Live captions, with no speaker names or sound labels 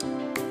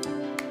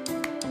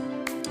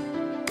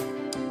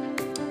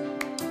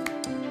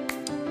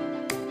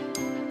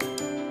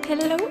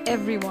Hello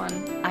everyone,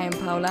 I am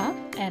Paula.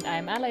 And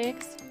I'm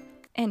Alex.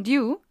 And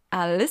you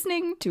are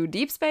listening to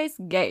Deep Space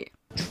Gay.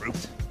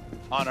 Truth,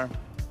 honor,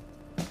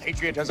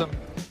 patriotism.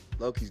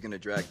 Loki's gonna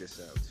drag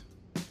this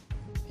out.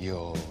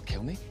 You'll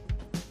kill me?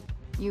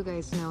 You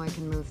guys know I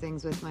can move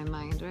things with my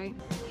mind, right?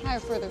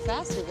 Higher, further,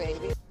 faster,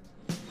 baby.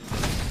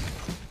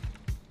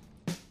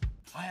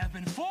 I have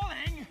been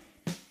falling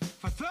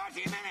for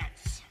 30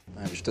 minutes!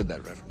 I understood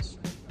that reference.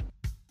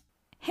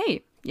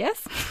 Hey,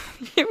 yes,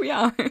 here we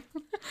are.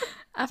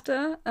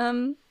 After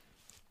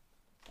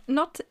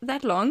not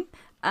that long,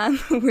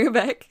 we're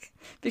back.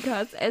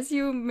 Because as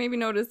you maybe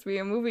noticed, we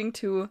are moving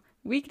to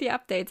weekly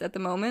updates at the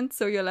moment.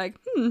 So you're like,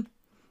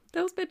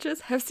 those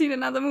bitches have seen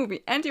another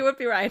movie. And you would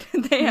be right.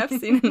 They have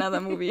seen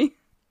another movie.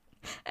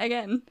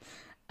 Again.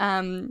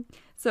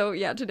 So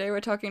yeah, today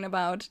we're talking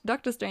about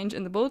Doctor Strange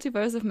in the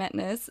Multiverse of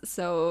Madness.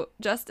 So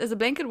just as a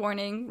blanket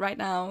warning right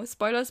now,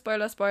 spoilers,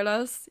 spoilers,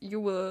 spoilers. You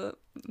will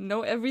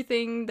know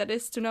everything that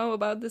is to know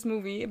about this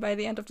movie by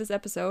the end of this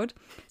episode.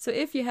 So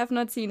if you have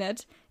not seen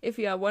it, if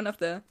you are one of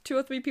the 2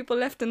 or 3 people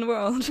left in the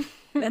world,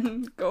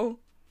 then go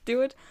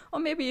do it. Or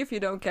maybe if you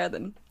don't care,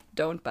 then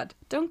don't. But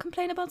don't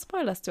complain about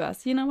spoilers to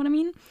us. You know what I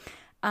mean?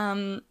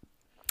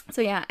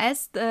 So yeah,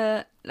 as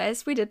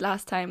we did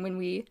last time when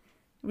we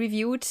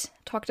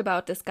talked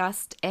about,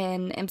 discussed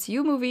an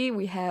MCU movie,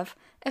 we have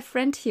a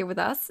friend here with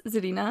us,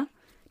 Selina.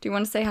 Do you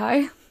want to say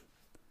hi?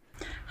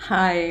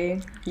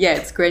 Hi. Yeah,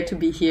 it's great to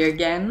be here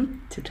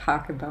again to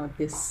talk about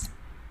this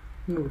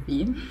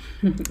movie.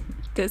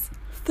 This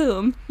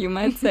film, you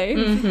might say.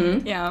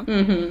 Mm-hmm. Yeah.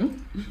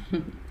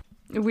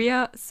 Mm-hmm. We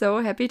are so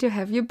happy to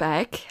have you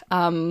back.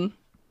 I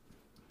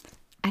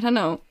don't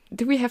know.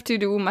 Do we have to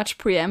do much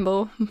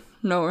preamble?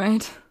 No,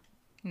 right?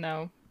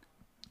 No.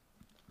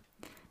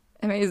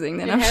 Amazing.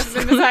 Then It I'm has just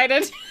been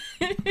gonna... decided.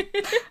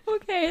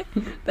 Okay.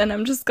 Then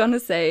I'm just gonna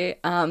say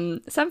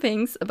some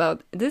things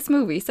about this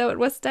movie. So it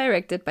was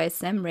directed by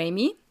Sam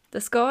Raimi.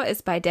 The score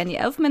is by Danny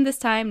Elfman this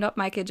time, not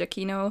Michael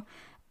Giacchino.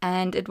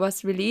 And it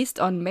was released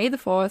on May the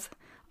 4th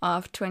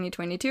of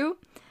 2022.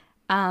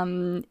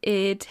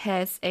 It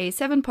has a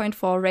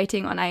 7.4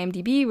 rating on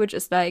IMDb, which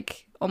is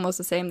like almost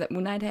the same that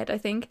Moon Knight had, I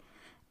think.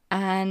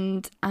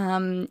 And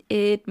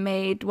it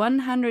made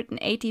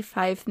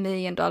 $185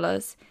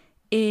 million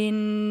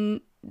in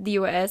the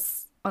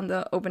US on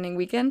the opening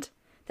weekend.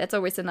 That's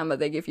always the number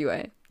they give you.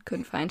 I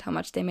couldn't find how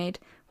much they made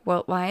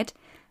worldwide.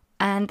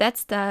 And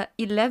that's the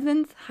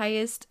 11th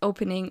highest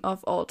opening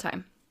of all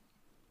time.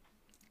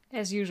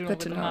 As usual Good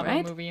with to the know, Marvel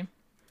right? movie.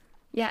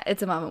 Yeah,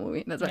 it's a Marvel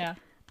movie. That's right.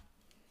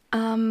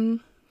 Yeah.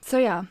 So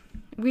yeah,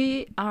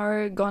 we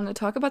are gonna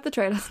talk about the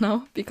trailers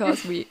now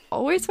because we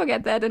always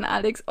forget that and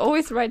Alex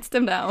always writes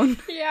them down.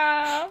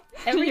 Yeah.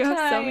 Every You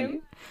time. have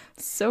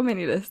so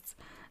many lists.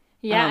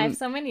 Yeah, I have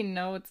so many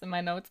notes in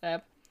my notes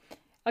app.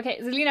 Okay,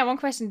 Selina, one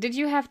question. Did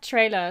you have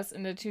trailers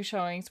in the 2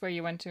 showings where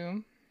you went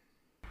to?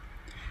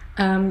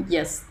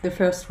 Yes, the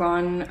first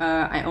one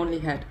I only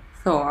had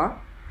Thor,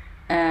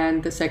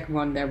 and the second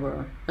one there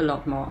were a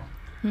lot more.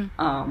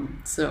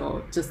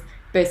 So just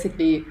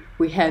basically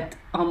we had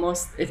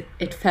almost,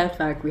 it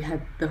felt like we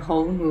had the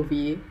whole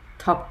movie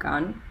Top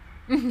Gun.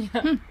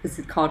 Is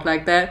it called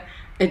like that?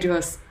 It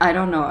was, I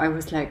don't know, I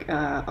was like,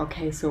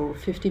 okay, so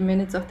 50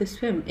 minutes of this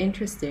film,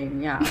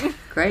 interesting, yeah,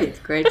 great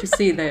to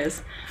see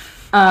this.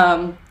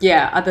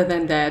 Yeah, other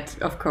than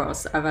that, of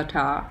course,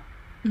 Avatar.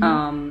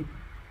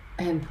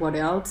 And what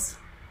else?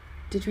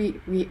 Did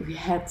we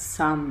had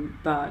some,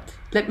 but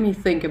let me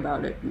think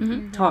about it.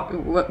 Talk.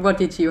 What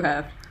did you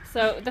have?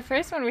 So the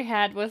first one we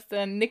had was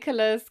the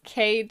Nicolas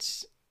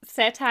Cage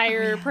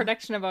satire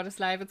production about his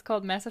life. It's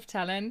called Massive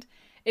Talent.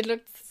 It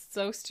looked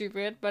so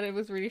stupid, but it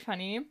was really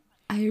funny.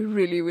 I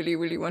really, really,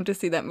 really want to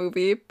see that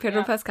movie.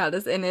 Pedro Pascal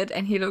is in it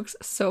and he looks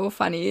so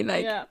funny.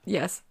 Like,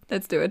 yes,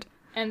 let's do it.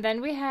 And then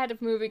we had a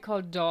movie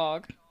called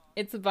Dog.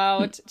 It's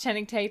about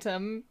Channing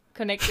Tatum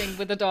connecting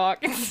with a dog.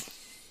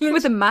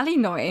 With a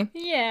Malinois.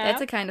 Yeah.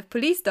 That's a kind of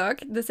police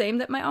dog, the same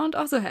that my aunt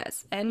also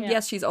has. And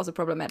yes, she's also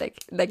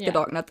problematic. Like the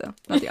dog, not the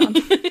aunt.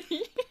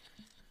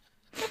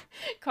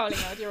 Calling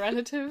out your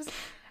relatives.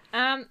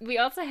 We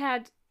also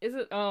had,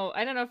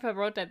 I don't know if I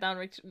wrote that down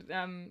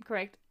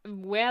correct.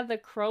 Where the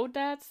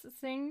Crawdads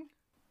Sing.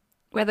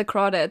 Where the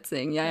Crawdads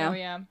Sing, yeah. Oh,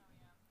 yeah.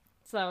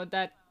 So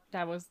that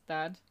was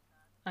that.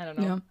 I don't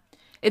know. Yeah.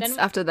 It's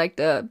after like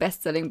the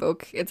best-selling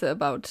book. It's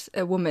about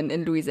a woman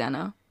in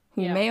Louisiana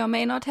who may or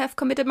may not have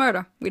committed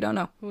murder. We don't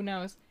know. Who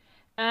knows?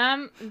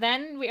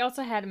 Then we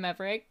also had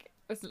Maverick.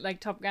 It was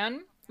like Top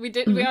Gun. We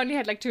only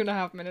had like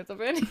 2.5 minutes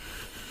of it.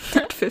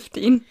 Not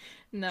 15.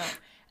 No.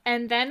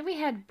 And then we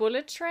had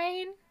Bullet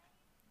Train.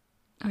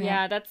 Oh,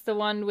 yeah, that's the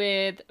one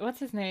with, what's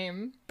his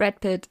name?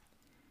 Brad Pitt.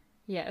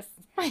 Yes.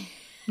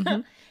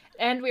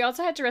 And we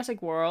also had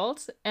Jurassic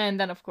World, and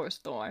then of course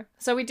Thor.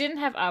 So we didn't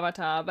have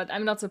Avatar, but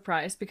I'm not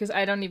surprised because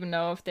I don't even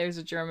know if there's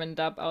a German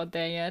dub out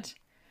there yet.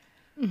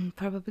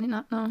 Probably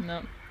not, no.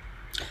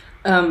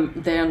 No.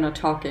 They are not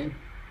talking.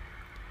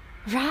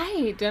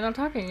 Right, they're not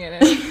talking in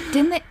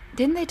it.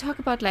 Didn't they talk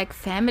about like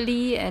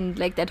family and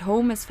like that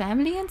home is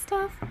family and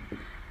stuff?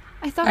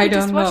 I thought I we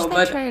just don't watched know,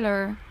 that but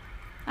trailer.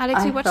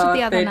 Alex, we watched it thought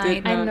the other they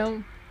night. did I not.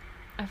 know.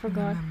 I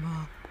forgot.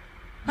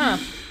 Huh.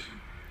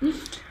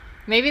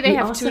 Maybe they We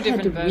have also two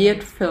different had a versions.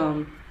 weird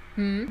film.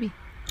 Hmm?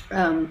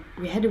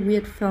 We had a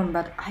weird film,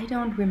 but I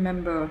don't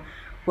remember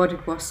what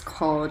it was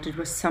called. It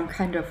was some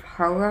kind of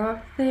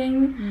horror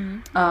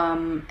thing,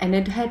 and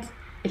it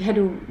had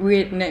a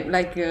weird name,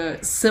 like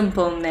a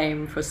simple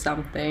name for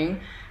something,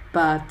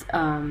 but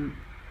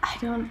I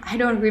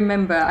don't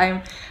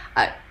remember.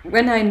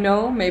 When I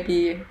know,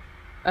 maybe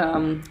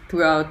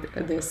throughout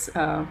this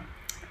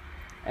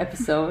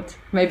episode,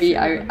 maybe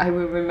I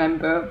will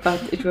remember.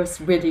 But it was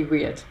really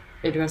weird.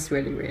 It was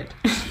really weird.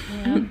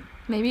 Yeah.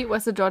 Maybe it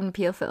was a Jordan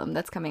Peele film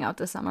that's coming out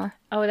this summer.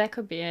 Oh, that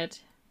could be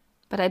it.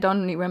 But I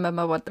don't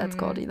remember what that's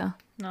called either.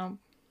 No.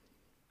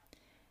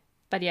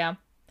 But yeah.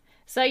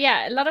 So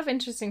yeah, a lot of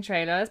interesting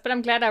trailers, but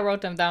I'm glad I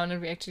wrote them down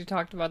and we actually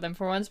talked about them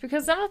for once,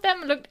 because some of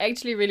them looked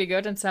actually really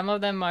good and some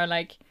of them are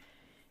like,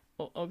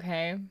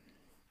 okay,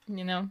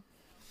 you know.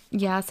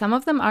 Yeah, some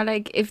of them are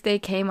like, if they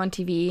came on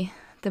TV,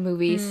 the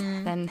movies,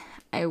 then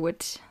I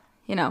would,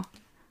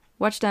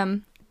 watch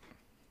them.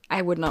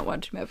 I would not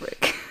watch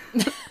Maverick.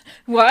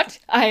 What?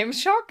 I am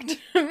shocked.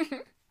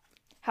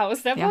 How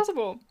is that Yeah.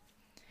 possible?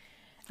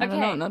 I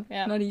don't know,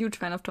 yeah. not a huge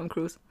fan of Tom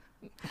Cruise.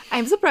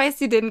 I'm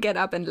surprised you didn't get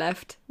up and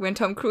left when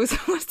Tom Cruise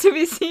was to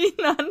be seen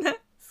on the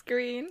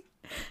screen.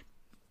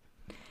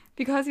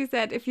 Because you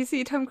said if you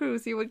see Tom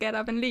Cruise, you would get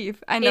up and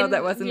leave. I know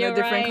that was in a You're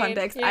different right,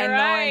 context. you're I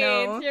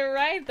know. right, You're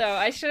right, though.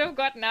 I should have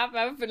gotten up.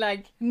 I would be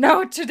like,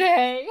 no,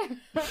 today.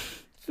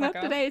 Not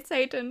off. today,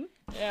 Satan.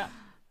 Yeah.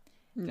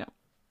 No.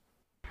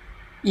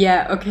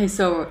 Yeah. Okay.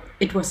 So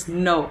it was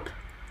Nope,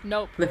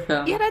 Nope. the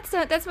film. Yeah,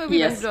 that's movie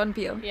Yes. with Jordan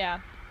Peele. Yeah.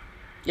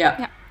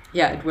 Yeah.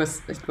 Yeah, it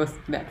was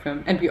that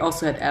film. And we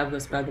also had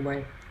Elvis, by the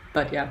way.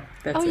 But yeah,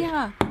 that's Oh it.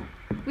 yeah,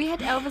 we had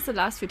Elvis the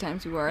last few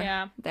times we were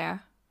Yeah.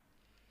 there.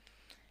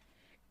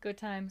 Good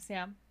times,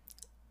 yeah.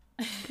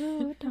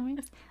 Good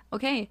times.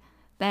 Okay,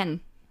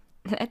 then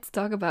let's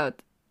talk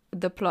about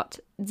the plot.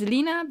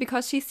 Zelina,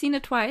 because she's seen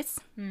it twice,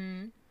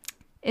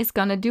 is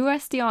gonna do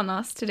us the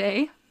honors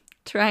today,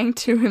 trying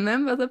to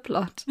remember the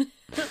plot.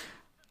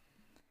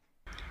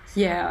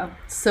 Yeah,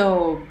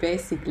 so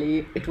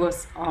basically it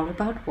was all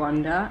about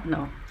Wanda.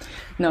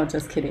 No,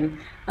 just kidding.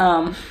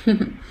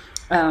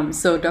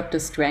 So Doctor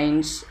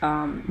Strange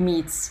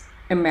meets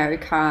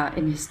America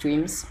in his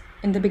dreams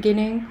in the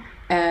beginning,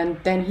 and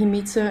then he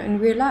meets her in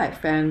real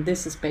life. And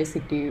this is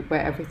basically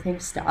where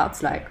everything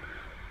starts, like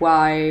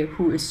why,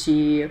 who is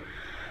she,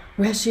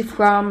 where's she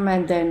from,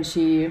 and then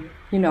she,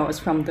 is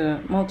from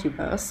the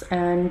multiverse,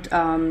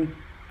 and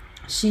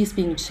she's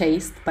being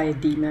chased by a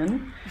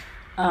demon.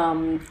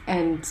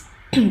 And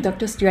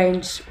Doctor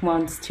Strange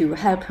wants to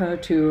help her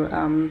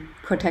to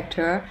protect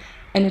her,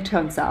 and it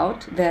turns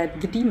out that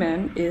the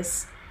demon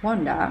is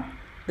Wanda,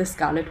 the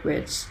Scarlet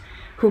Witch,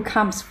 who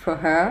comes for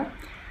her,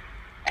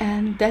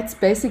 and that's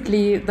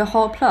basically the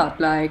whole plot.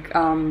 Like,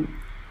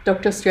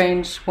 Doctor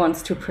Strange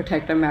wants to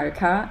protect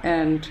America,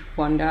 and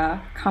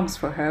Wanda comes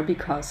for her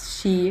because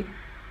she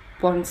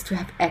wants to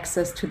have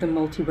access to the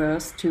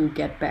multiverse to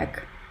get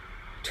back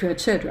to her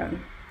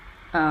children,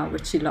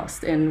 which she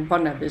lost in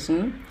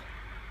WandaVision.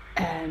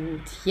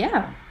 And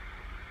yeah,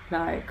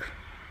 like,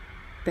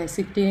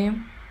 basically,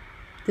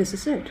 this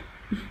is it.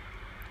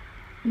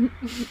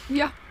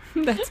 Yeah,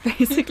 that's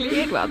basically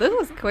it. Wow, this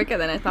was quicker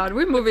than I thought.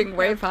 We're moving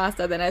way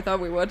faster than I thought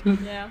we would.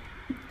 Yeah.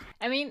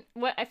 I mean,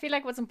 what I feel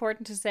like what's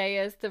important to say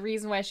is the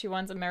reason why she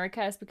wants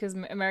America is because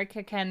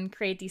America can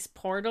create these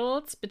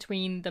portals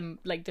between the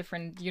like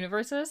different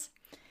universes,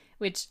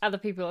 which other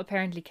people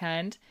apparently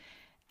can't.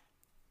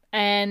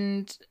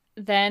 And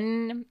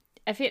then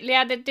I feel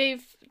that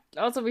they've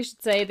also, we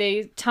should say,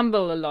 they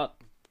tumble a lot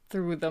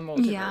through the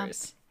multiverse. Yeah.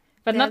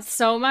 But not There's-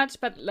 so much,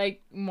 but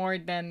like more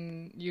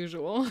than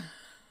usual.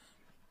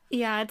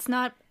 Yeah, it's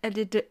not a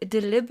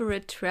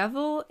deliberate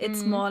travel.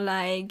 It's more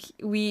like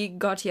we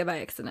got here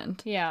by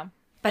accident. Yeah.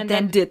 But And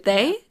then did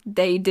they?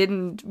 They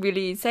didn't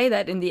really say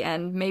that in the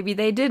end. Maybe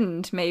they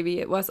didn't. Maybe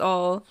it was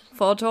all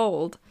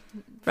foretold.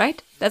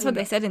 Right? That's what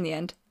they said in the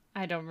end.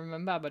 I don't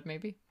remember, but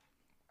maybe.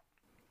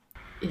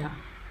 Yeah.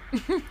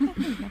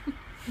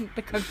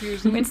 The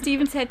confusion. When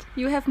Steven said,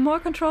 you have more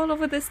control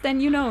over this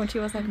than you know. And she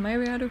was like,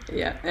 maybe I do.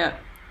 Yeah.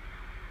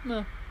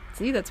 No.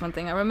 See, that's one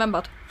thing I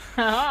remembered.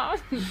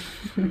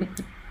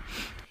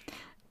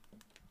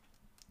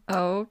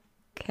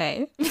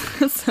 Okay.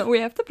 So we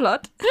have the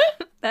plot.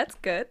 That's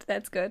good.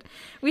 That's good.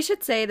 We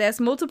should say there's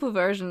multiple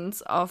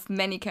versions of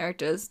many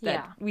characters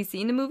that we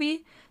see in the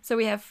movie. So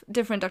we have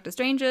different Doctor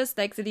Stranges,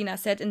 like Zelina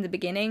said in the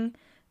beginning.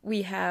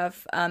 We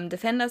have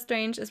Defender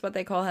Strange is what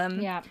they call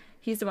him. Yeah.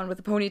 He's the one with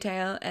the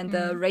ponytail and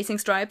the racing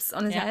stripes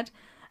on his Yeah.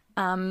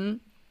 head.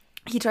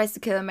 He tries to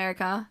kill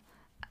America,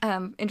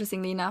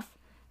 interestingly enough.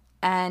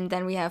 And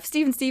then we have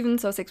Steven,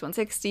 so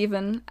 616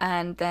 Steven.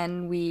 And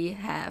then we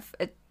have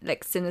a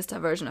sinister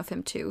version of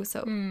him too.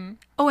 So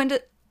oh, and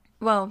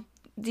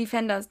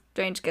Defender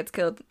Strange gets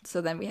killed. So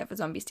then we have a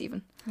zombie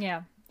Steven.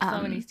 Yeah.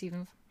 So many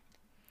Stevens.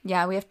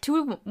 Yeah, we have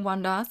two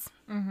Wandas.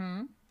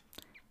 And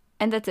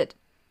that's it.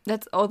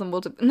 That's all the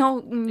multiple.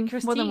 No,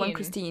 more than one Christine.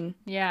 Christine.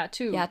 Yeah,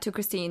 2. Yeah, 2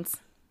 Christines.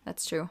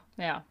 That's true.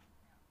 Yeah.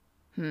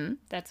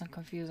 That's not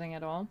confusing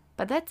at all.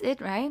 But that's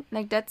it, right?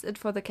 Like, that's it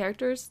for the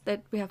characters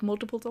that we have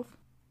multiples of?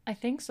 I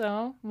think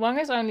so. Wong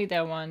is only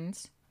there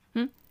once.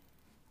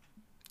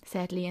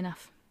 Sadly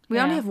enough. We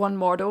only Yeah. have one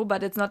Mordo,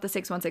 but it's not the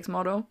 616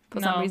 Mordo for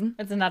some reason.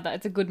 It's another.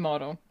 It's a good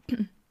model.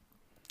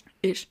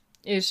 Ish.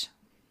 Ish.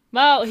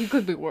 Well, he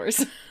could be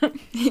worse.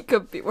 He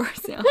could be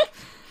worse, yeah.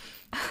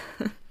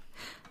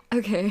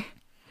 Okay.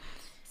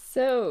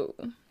 So,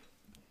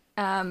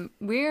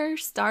 we're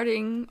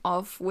starting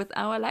off with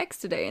our likes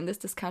today in this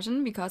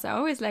discussion because I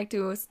always like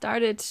to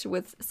start it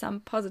with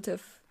some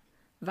positive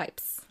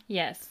vibes.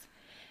 Yes.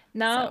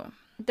 Now, So-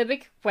 the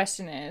big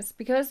question is,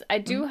 because I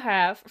do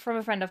have, from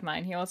a friend of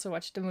mine, he also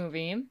watched the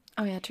movie,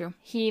 Oh, yeah, true.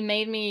 he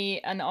made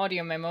me an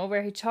audio memo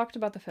where he talked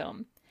about the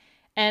film.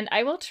 And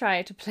I will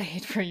try to play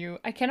it for you.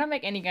 I cannot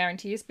make any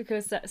guarantees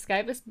because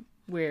Skype is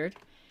weird.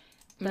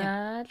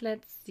 But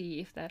let's see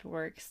if that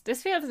works.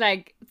 This feels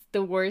like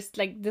the worst.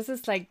 Like, this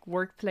is like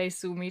workplace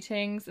Zoom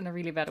meetings in a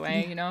really bad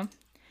way, you know?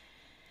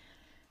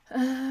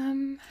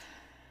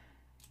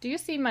 Do you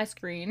see my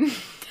screen?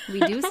 We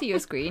do see your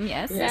screen,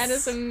 yes. That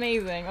is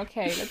amazing.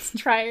 Okay, let's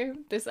try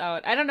this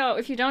out. I don't know.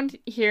 If you don't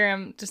hear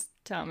him, just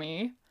tell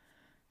me.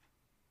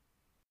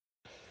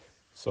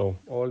 So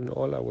all in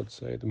all, I would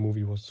say the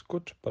movie was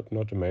good, but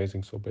not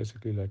amazing. So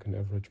basically like an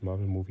average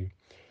Marvel movie.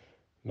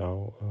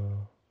 Now,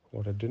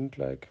 what I didn't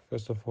like,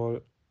 first of all,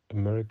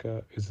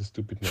 America is a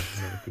stupid name,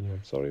 in my opinion.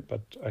 I'm sorry,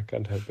 but I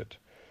can't help it.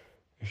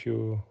 If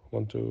you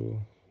want to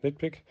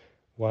nitpick,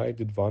 why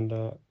did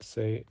Wanda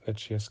say that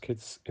she has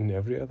kids in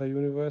every other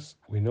universe?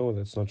 We know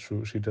that's not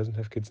true. She doesn't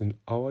have kids in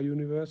our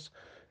universe.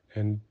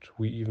 And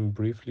we even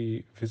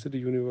briefly visit a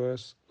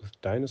universe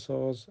with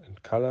dinosaurs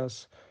and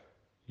colors.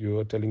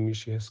 You're telling me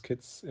she has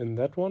kids in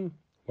that one?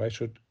 Why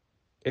should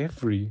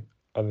every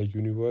other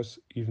universe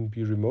even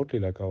be remotely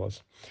like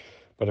ours?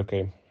 But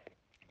okay,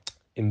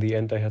 in the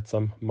end I had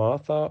some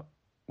Martha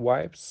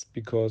vibes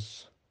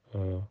because,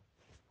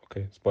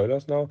 okay,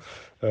 spoilers now.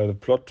 The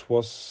plot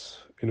was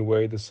in a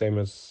way the same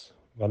as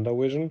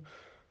WandaVision.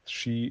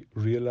 She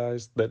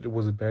realized that it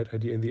was a bad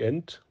idea in the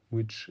end,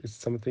 which is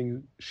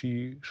something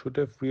she should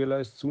have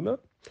realized sooner.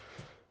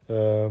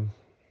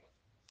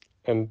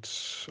 And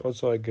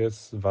also, I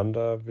guess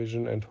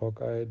WandaVision and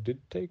Hawkeye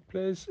did take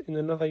place in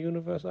another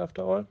universe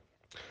after all.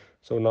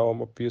 So now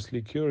I'm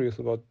obviously curious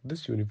about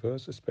this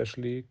universe,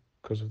 especially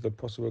because of the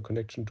possible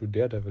connection to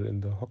Daredevil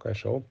in the Hawkeye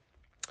show.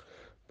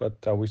 But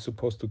are we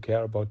supposed to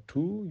care about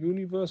 2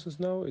 universes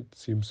now? It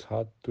seems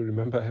hard to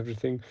remember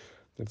everything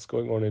that's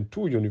going on in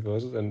 2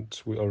 universes, and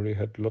we already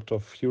had a lot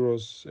of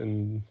heroes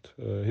and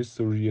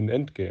history in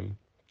Endgame.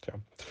 Yeah.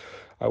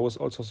 I was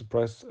also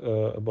surprised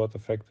about the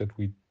fact that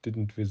we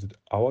didn't visit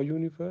our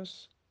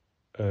universe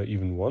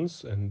even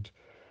once, and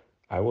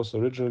I was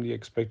originally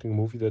expecting a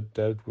movie that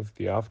dealt with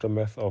the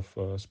aftermath of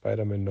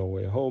Spider-Man No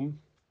Way Home,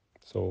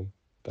 so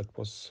that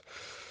was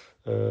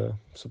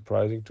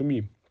surprising to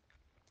me.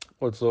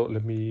 Also,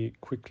 let me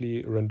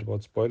quickly rant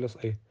about spoilers.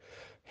 I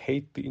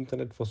hate the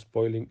internet for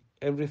spoiling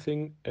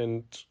everything,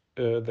 and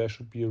there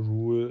should be a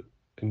rule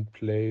in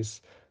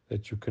place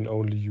that you can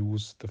only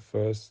use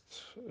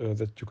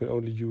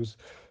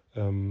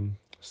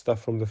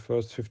stuff from the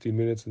first 15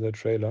 minutes in the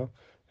trailer.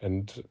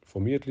 And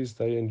for me at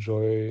least, I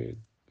enjoy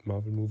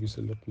Marvel movies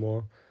a lot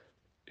more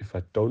if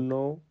I don't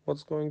know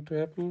what's going to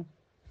happen.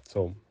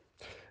 So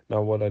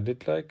now what I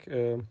did like,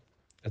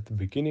 at the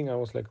beginning I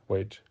was like,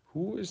 wait,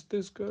 who is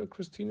this girl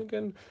Christine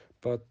again?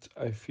 But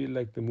I feel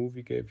like the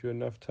movie gave you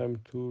enough time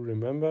to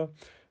remember.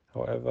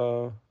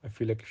 However, I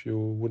feel like if you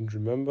wouldn't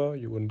remember,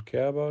 you wouldn't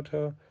care about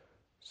her.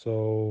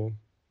 So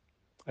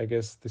I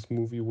guess this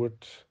movie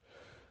would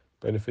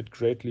benefit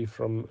greatly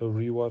from a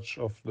rewatch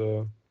of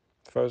the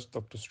first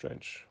Doctor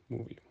Strange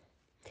movie.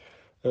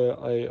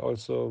 I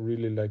also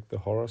really like the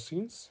horror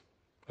scenes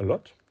a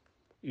lot,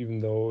 even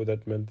though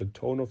that meant the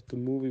tone of the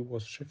movie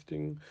was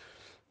shifting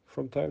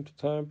from time to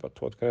time.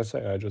 But what can I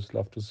say? I just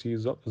love to see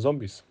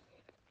zombies.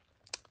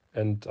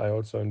 And I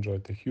also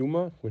enjoyed the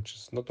humor, which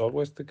is not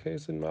always the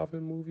case in Marvel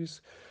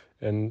movies.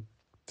 And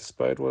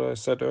despite what I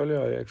said earlier,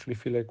 I actually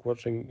feel like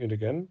watching it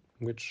again,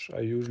 which I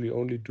usually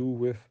only do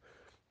with,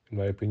 in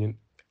my opinion,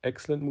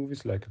 excellent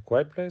movies like A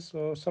Quiet Place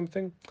or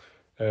something.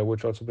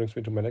 Which also brings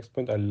me to my next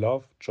point. I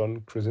love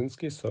John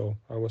Krasinski, so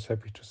I was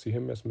happy to see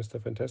him as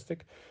Mr.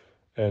 Fantastic.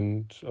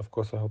 And of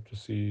course, I hope to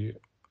see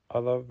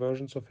other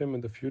versions of him in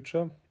the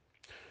future.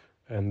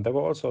 And there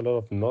were also a lot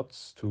of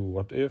nods to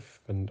What If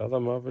and other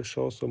Marvel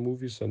shows or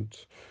movies, and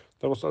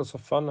that was also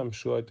fun. I'm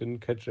sure I didn't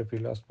catch every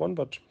last one,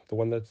 but the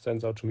one that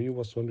stands out to me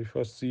was when we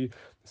first see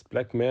this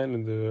black man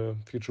in the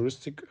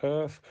futuristic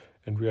Earth,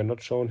 and we are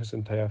not shown his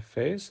entire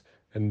face.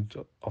 And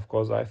of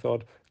course, I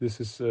thought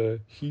this is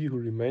He Who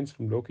Remains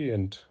from Loki,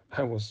 and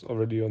I was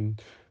already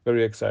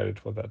very excited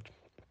for that.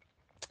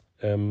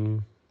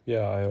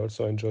 Yeah, I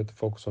also enjoyed the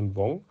focus on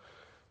Wong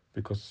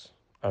because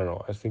I don't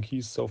know, I think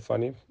he's so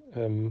funny.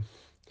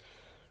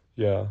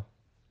 Yeah,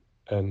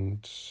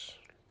 and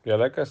yeah,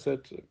 like I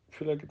said, I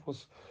feel like it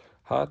was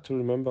hard to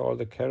remember all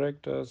the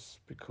characters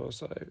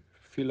because I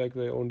feel like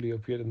they only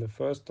appeared in the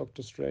first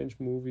Doctor Strange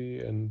movie,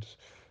 and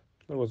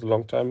that was a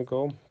long time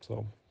ago.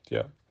 So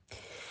yeah.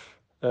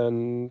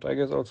 And I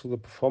guess also the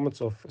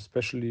performance of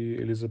especially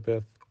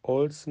Elizabeth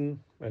Olsen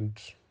and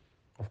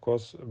of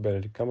course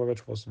Benedict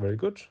Cumberbatch was very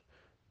good.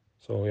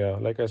 So yeah,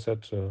 like I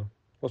said,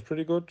 was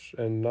pretty good.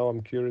 And now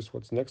I'm curious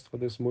what's next for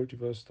this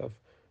multiverse stuff,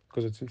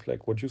 because it seems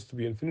like what used to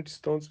be Infinity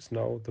Stones is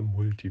now the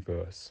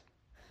multiverse.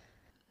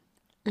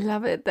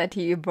 Love it that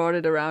he brought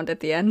it around at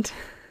the end.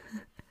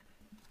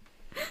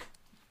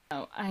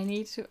 Oh, I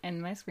need to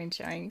end my screen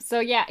sharing. So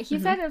yeah, he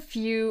said a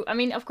few, I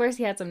mean, of course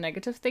he had some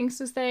negative things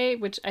to say,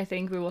 which I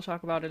think we will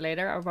talk about it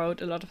later. I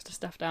wrote a lot of the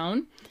stuff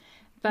down.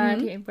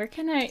 But where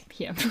can I...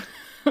 Here.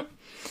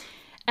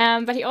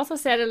 But he also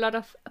said a lot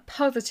of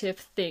positive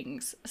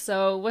things.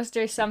 So was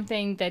there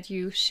something that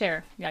you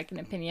share, like an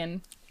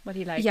opinion, what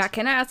he liked? Yeah,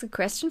 can I ask a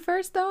question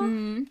first,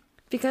 though?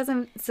 Because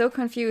I'm so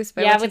confused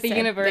by yeah, what with he the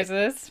said.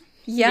 universes. Like,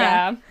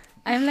 yeah.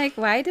 I'm like,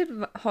 why did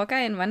Hawkeye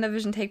and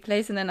WandaVision take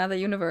place in another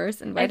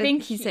universe? And why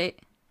did he say...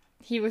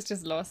 He was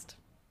just lost.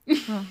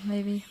 Oh,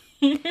 maybe.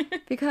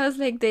 Because,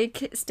 like, they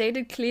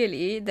stated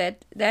clearly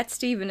that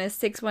Steven is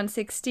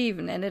 616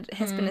 Steven, and it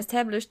has been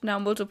established now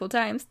multiple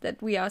times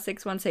that we are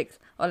 616.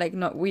 Or, like,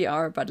 not we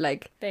are, but,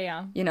 like... They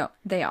are. You know,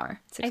 they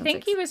are 616. I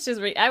think he was just...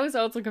 I was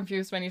also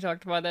confused when he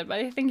talked about that, but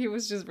I think he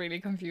was just really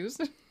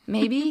confused.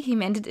 Maybe he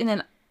meant it in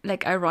an,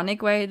 like,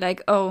 ironic way,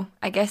 like, oh,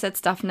 I guess that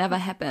stuff never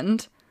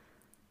happened.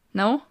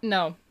 No?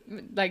 No.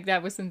 Like,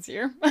 that was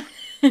sincere.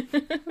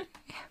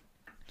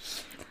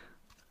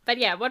 But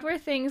yeah, what were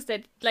things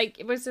that,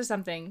 like, was there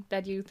something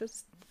that you,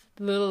 this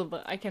little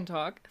bit, I can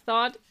talk,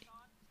 thought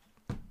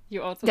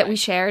you also that liked? we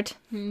shared,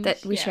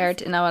 that we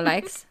shared in our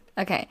likes?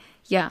 Okay,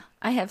 yeah,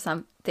 I have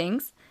some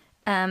things.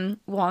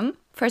 Wong,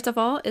 first of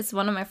all, is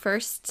one of my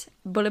first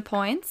bullet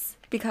points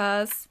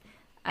because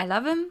I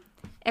love him.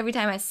 Every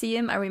time I see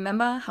him, I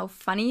remember how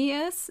funny he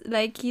is.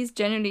 Like, he's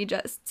genuinely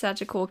just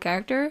such a cool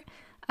character.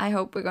 I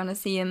hope we're gonna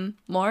see him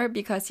more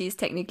because he's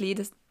technically,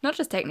 not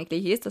just technically,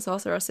 he is the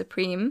Sorcerer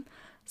Supreme.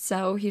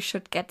 So he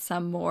should get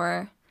some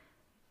more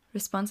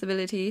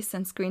responsibilities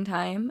and screen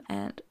time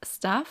and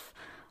stuff.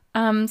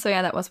 So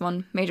yeah, that was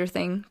one major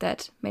thing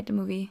that made the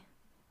movie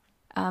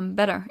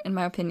better, in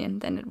my opinion,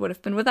 than it would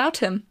have been without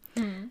him.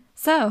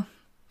 So,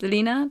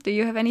 Zelina, do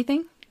you have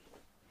anything?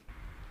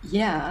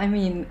 Yeah, I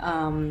mean,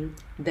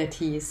 that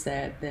he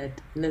said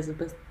that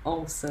Elizabeth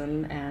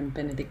Olsen and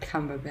Benedict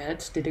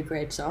Cumberbatch did a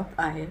great job.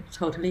 I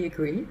totally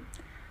agree.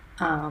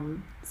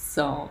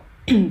 So,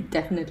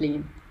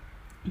 definitely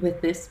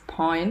with this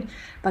point.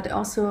 But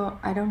also,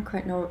 I don't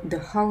quite know the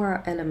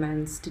horror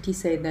elements. Did he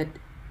say that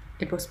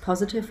it was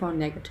positive or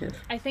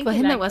negative? I think for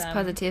him it was them.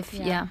 positive,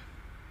 yeah.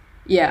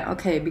 Yeah,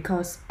 okay,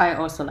 because I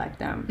also like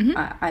them.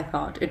 I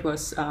thought it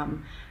was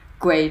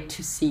great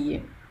to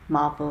see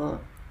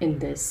Marvel in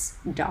this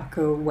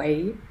darker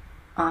way,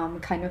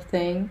 kind of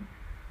thing.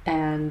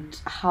 And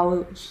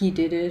how he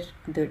did it,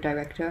 the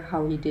director,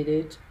 how he did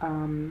it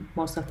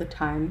most of the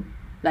time.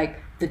 Like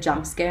the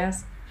jump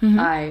scares.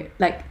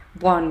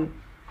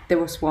 There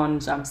was one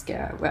jump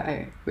scare where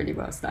I really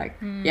was like,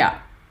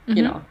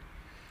 you know,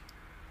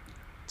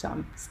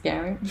 jump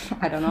scaring.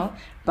 I don't know.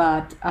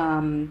 But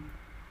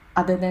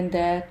other than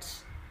that,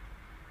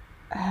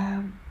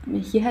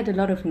 he had a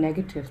lot of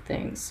negative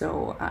things.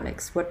 So,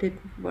 Alex, what do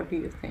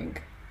you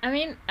think? I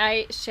mean,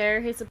 I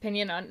share his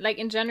opinion on, like,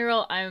 in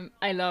general,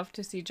 I love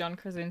to see John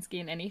Krasinski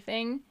in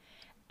anything.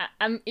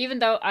 Even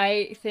though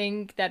I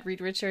think that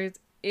Reed Richards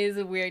is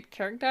a weird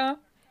character,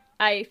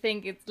 I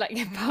think it's like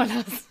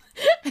Paula's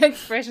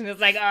expression is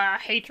like,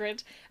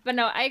 hatred. But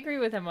no, I agree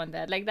with him on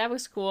that. Like, that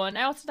was cool. And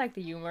I also like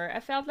the humor.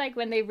 I felt like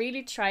when they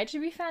really tried to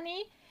be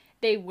funny,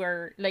 they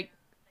were, like,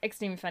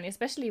 extremely funny,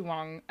 especially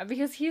Wong.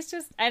 Because he's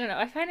just, I don't know,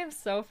 I find him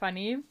so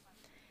funny.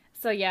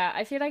 So yeah,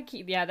 I feel like,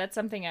 that's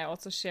something I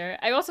also share.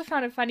 I also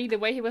found it funny the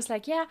way he was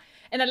like, yeah,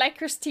 and I like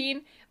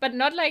Christine, but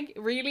not like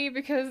really,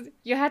 because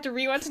you had to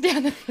rewatch the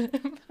other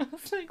film. I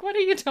was like, what are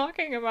you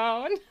talking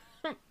about?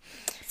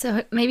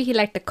 So maybe he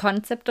liked the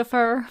concept of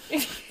her.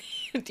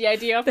 The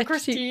idea of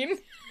Christine.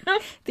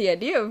 The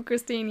idea of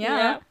Christine,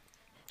 yeah.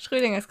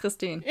 Schrödinger's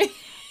Christine.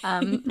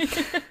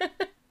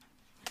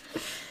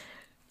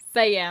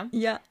 So yeah.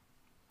 Yeah.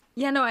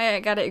 Yeah, no, I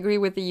gotta agree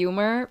with the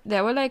humor.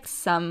 There were like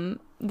some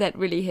that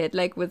really hit,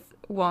 like with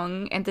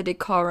Wong and the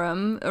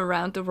decorum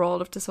around the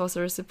role of the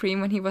Sorcerer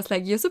Supreme when he was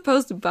like, you're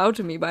supposed to bow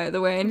to me, by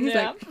the way. And he's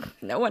like,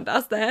 no one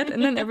does that.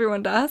 And then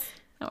everyone does.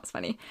 That was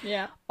funny.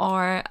 Yeah.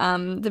 Or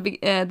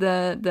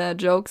the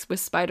jokes with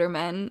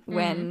Spider-Man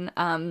when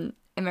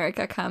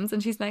America comes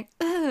and she's like,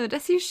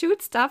 does he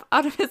shoot stuff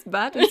out of his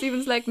butt? And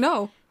Steven's like,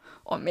 no.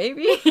 Or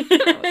maybe.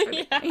 That was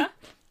really funny.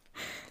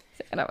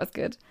 So, that was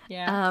good.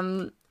 Yeah.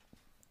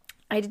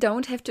 I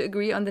don't have to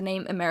agree on the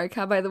name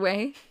America, by the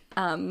way.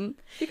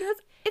 Because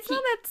It's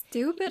not that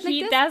stupid.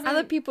 he Like, there's other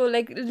doesn't- people,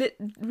 like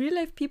real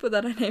life people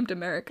that are named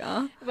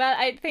America. Well,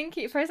 I think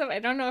first off, I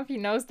don't know if he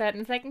knows that,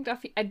 and second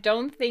off, I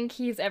don't think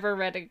he's ever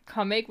read a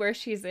comic where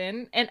she's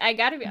in. And I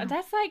gotta be,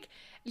 that's like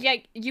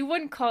you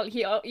wouldn't call.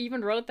 He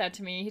even wrote that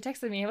to me. He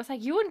texted me. He was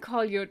like, you wouldn't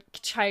call your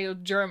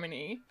child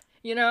Germany,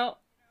 you know?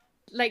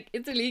 Like,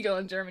 it's illegal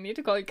in Germany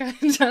to call your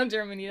child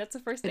Germany. That's the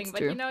first thing. It's But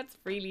true. you know, it's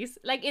really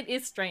like it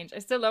is strange. I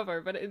still love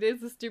her, but it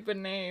is a stupid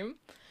name.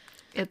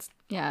 It's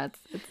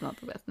not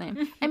the best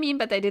name. I mean,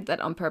 but they did that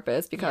on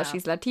purpose because Yeah.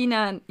 she's Latina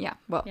and Yeah.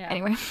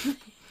 anyway.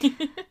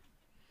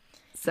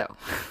 So,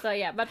 So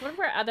yeah, but what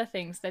were other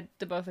things that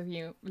the both of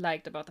you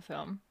liked about the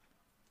film?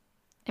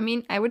 I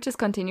mean, I would just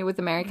continue with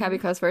America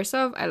because first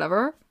off, I love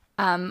her.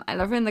 I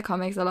love her in the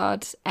comics a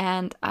lot,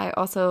 and I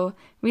also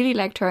really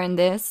liked her in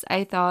this.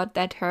 I thought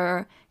that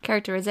her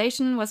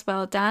characterization was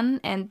well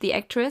done, and the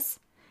actress,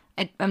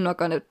 I'm not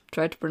gonna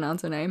try to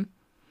pronounce her name,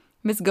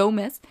 Miss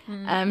Gomez.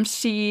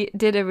 She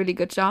did a really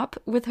good job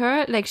with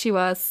her. Like, she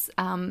was,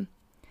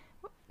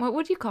 what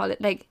would you call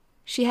it? Like,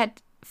 she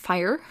had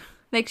fire.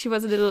 Like, she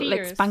was a little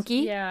like Fierce. spunky.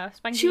 Yeah,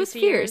 spunky. She was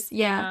fierce.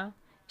 Yeah.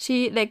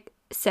 She like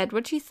said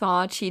what she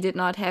thought. She did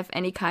not have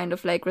any kind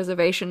of like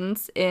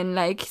reservations in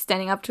like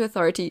standing up to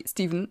authority,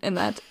 Stephen, in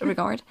that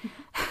regard.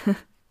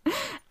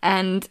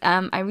 And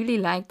I really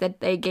liked that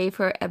they gave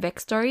her a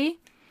backstory.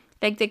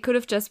 Like, they could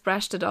have just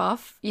brushed it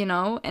off, you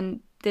know, and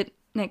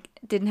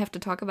didn't have to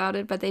talk about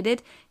it, but they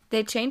did.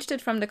 They changed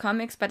it from the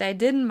comics, but I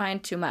didn't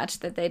mind too much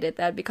that they did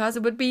that because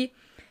it would be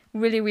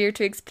really weird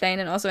to explain,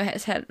 and also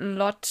has had a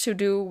lot to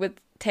do with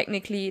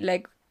technically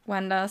like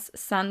Wanda's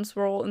son's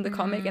role in the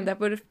comic, and that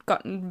would have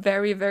gotten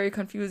very, very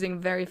confusing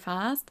very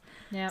fast.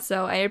 Yeah.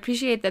 So I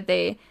appreciate that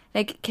they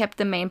like kept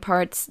the main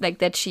parts, like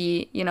that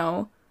she, you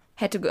know,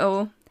 had to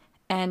go,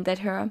 and that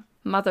her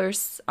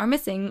mothers are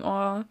missing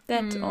or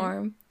dead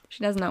or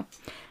she doesn't know.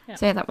 Yeah.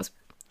 So yeah, that was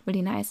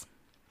really nice.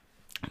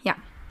 Yeah.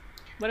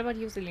 What about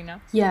you, Selena?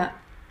 Yeah,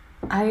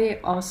 I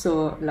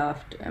also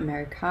loved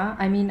America.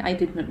 I mean, I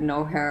did not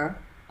know her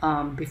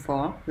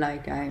before.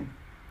 Like, I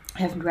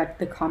haven't read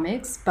the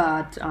comics,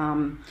 but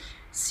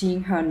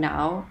seeing her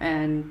now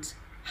and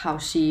how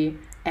she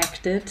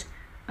acted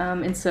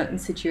in certain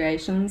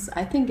situations,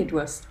 I think it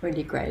was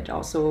really great.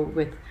 Also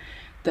with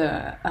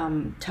the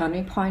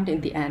turning point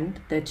in the end,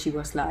 that she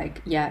was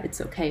like, yeah,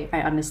 it's okay,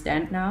 I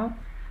understand now.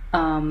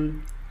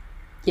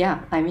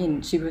 Yeah, I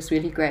mean, she was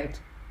really great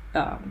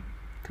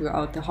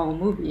throughout the whole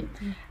movie.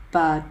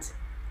 But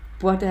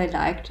what I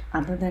liked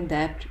other than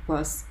that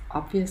was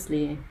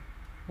obviously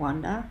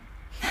Wanda.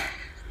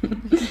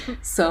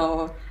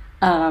 So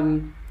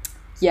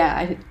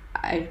yeah,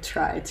 I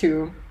try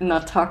to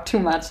not talk too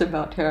much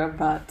about her,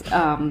 but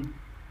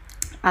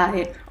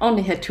I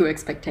only had two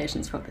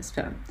expectations for this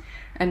film,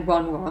 and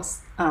one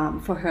was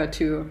for her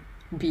to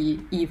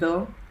be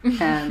evil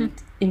and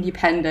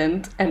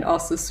independent and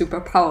also super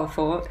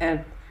powerful,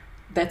 and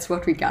that's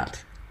what we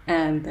got,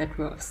 and that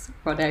was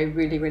what I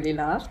really, really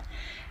loved.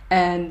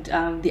 And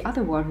the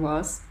other one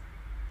was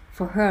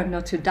for her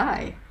not to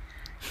die.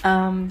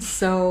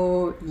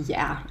 So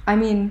yeah, I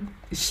mean,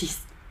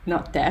 she's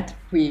not dead.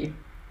 We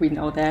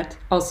know that.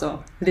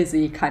 Also,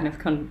 Lizzie kind of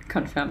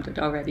confirmed it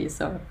already.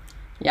 So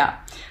yeah,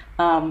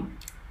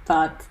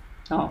 but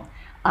no,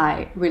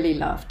 I really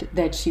loved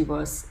that she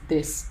was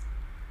this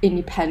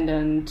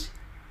independent,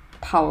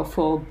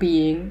 powerful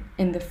being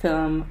in the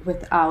film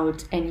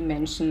without any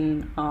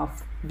mention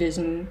of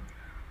Vision,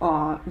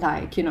 or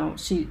like, you know,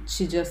 she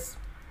just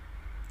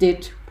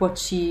did what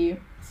she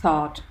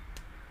thought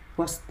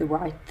was the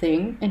right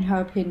thing in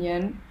her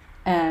opinion.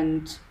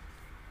 And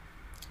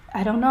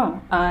I don't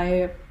know,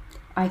 I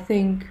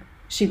think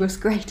she was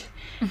great.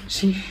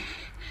 She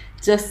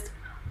just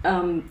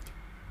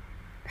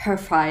her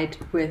fight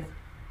with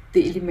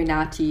the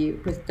Illuminati,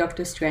 with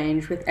Doctor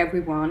Strange, with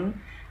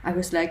everyone, I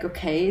was like,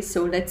 okay,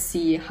 so let's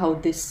see how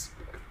this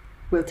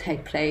will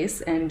take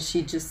place. And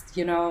she just,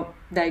 you know,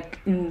 like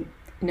in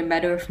a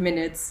matter of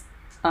minutes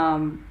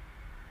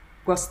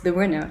was the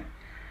winner,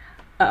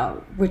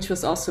 which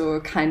was also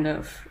kind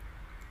of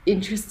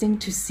interesting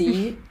to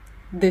see.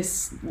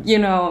 This, you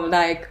know,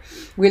 like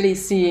really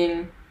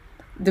seeing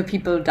the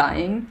people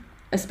dying,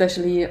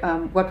 especially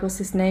what was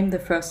his name, the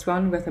first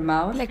one with the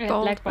mouth? Black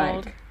Bolt. Black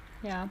Bolt. Like,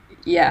 Yeah.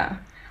 yeah,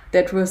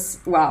 that was,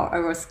 wow, I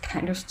was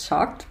kind of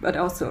shocked, but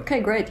also,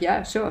 okay, great,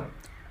 yeah, sure.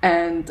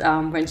 And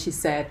when she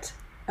said,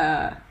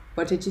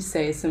 what did she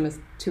say to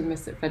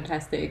Mr.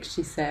 Fantastic?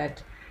 She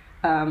said,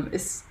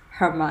 is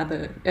her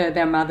mother,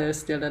 their mother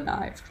still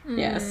alive?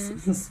 Yes.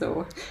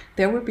 So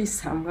there will be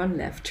someone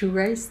left to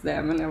raise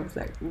them. And I was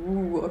like,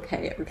 ooh,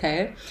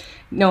 okay.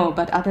 No,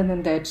 but other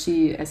than that,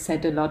 she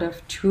said a lot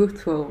of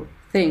truthful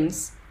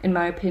things, in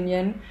my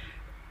opinion,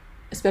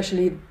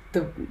 especially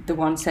the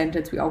one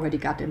sentence we already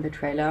got in the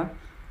trailer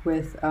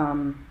with,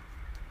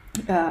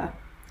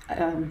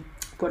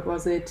 what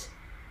was it?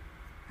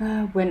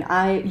 When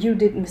you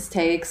did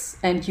mistakes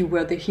and you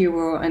were the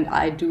hero and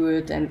I do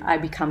it and I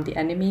become the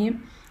enemy.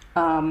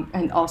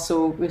 And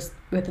also with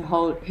the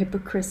whole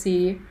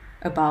hypocrisy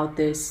about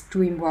this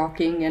dream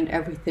walking and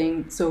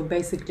everything. So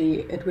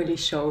basically, it really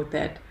showed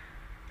that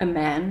a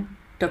man,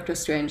 Doctor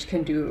Strange,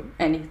 can do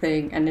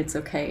anything and it's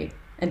okay,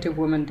 and a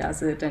woman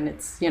does it and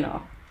it's,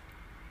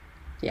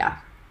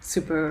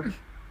 super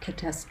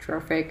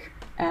catastrophic.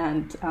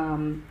 And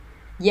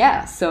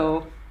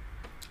so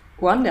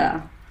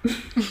Wanda.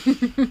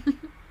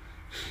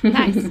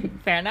 Nice.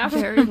 Fair enough.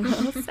 Very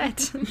well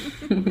said.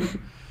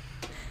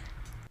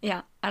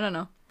 Yeah, I don't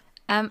know.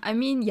 I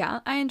mean, yeah,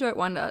 I enjoyed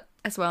Wanda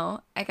as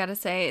well. I gotta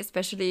say,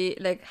 especially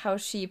like how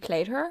she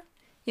played her,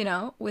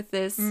 with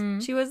this.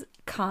 She was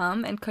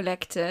calm and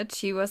collected.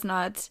 She was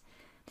not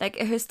like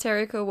a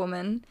hysterical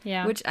woman,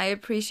 which I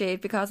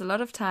appreciate, because a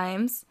lot of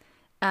times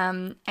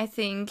I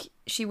think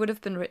she would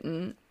have been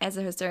written as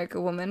a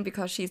hysterical woman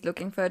because she's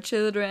looking for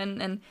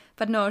children,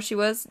 but no,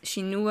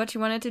 she knew what she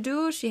wanted to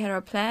do. She had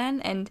her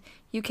plan, and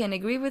you can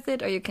agree with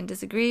it or you can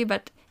disagree,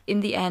 but in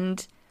the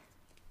end,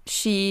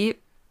 she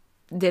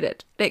did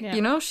it. Like,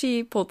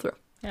 she pulled through.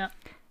 Yeah.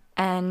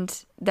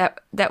 And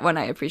that one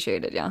I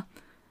appreciated, yeah.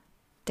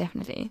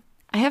 Definitely.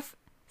 I have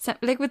some,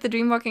 like with the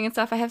dream walking and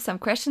stuff, I have some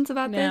questions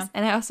about this,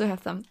 and I also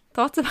have some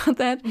thoughts about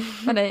that,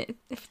 but I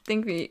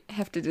think we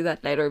have to do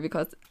that later,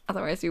 because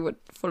otherwise we would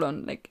full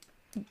on like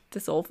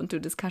dissolve into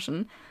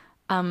discussion.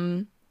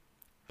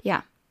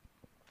 Yeah.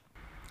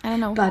 I don't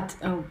know. But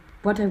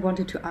what I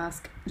wanted to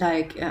ask,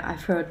 like,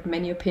 I've heard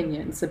many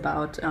opinions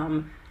about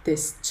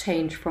this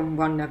change from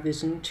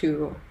WandaVision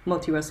to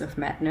Multiverse of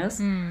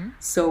Madness.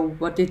 So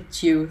what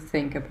did you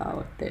think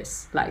about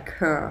this? Like,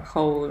 her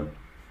whole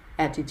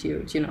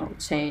attitude,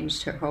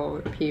 changed, her whole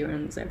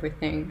appearance,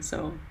 everything.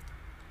 So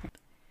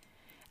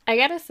I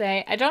gotta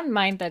say, I don't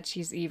mind that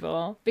she's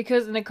evil,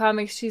 because in the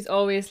comics she's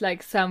always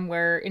like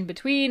somewhere in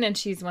between, and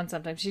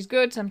sometimes she's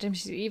good, sometimes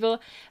she's evil.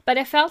 But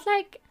I felt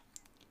like,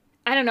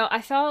 I don't know,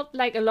 I felt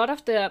like a lot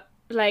of the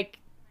like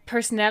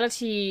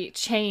personality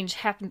change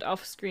happened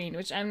off screen,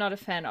 which I'm not a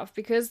fan of,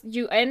 because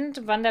you end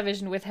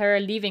WandaVision with her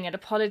leaving and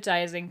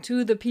apologizing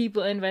to the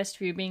people in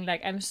Westview, being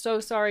like, I'm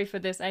so sorry for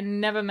this, I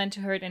never meant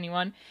to hurt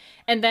anyone.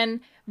 And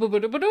then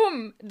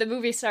boom, the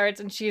movie starts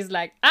and she's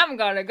like, I'm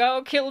gonna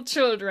go kill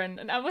children.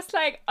 And I was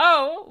like,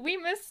 oh, we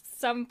missed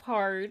some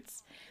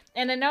parts.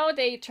 And I know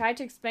they tried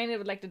to explain it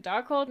with like the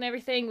Darkhold and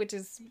everything, which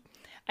is,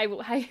 I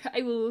will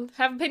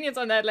have opinions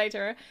on that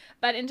later.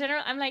 But in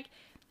general, I'm like,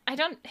 I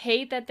don't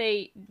hate that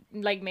they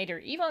like made her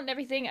evil and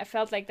everything. I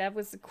felt like that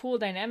was a cool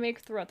dynamic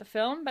throughout the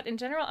film. But in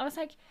general, I was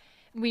like,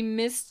 we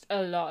missed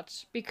a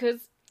lot,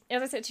 because,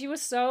 as I said,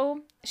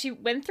 she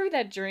went through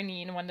that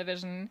journey in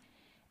WandaVision,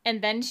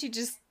 and then she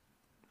just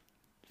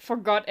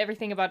forgot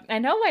everything about. I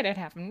know why that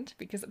happened,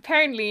 because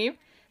apparently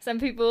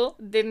some people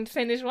didn't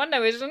finish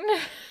WandaVision.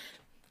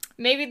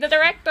 Maybe the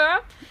director,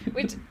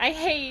 which I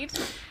hate.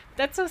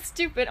 That's so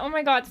stupid. Oh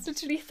my god, it's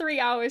literally 3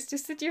 hours to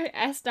sit your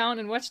ass down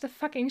and watch the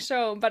fucking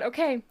show. But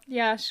okay,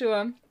 yeah,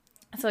 sure.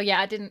 So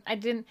yeah, I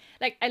didn't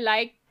like, I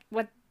like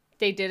what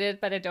they did it,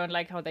 but I don't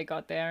like how they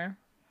got there.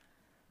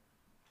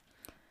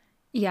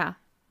 Yeah.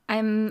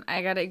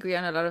 I gotta agree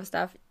on a lot of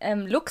stuff.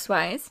 Looks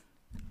wise,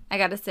 I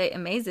gotta say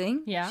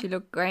amazing. Yeah. She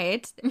looked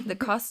great. The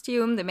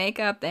costume, the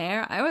makeup, the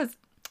hair, I was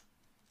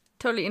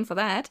totally in for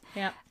that.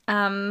 Yeah.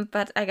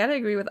 But I gotta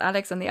agree with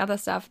Alex on the other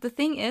stuff. The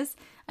thing is,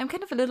 I'm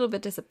kind of a little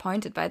bit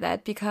disappointed by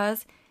that,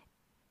 because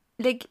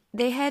like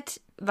they had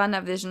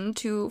WandaVision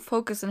to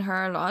focus on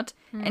her a lot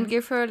and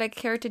give her like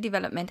character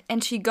development,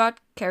 and she got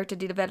character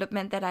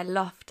development that I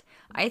loved.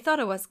 I thought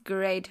it was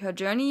great, her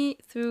journey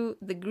through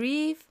the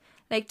grief,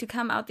 like to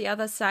come out the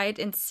other side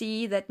and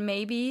see that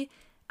maybe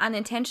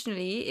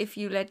unintentionally, if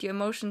you let your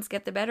emotions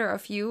get the better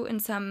of you in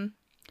some,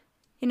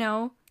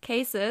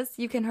 cases,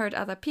 you can hurt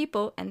other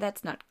people, and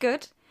that's not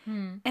good.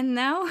 And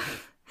now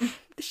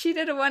she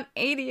did a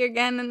 180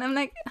 again, and I'm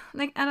like,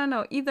 I don't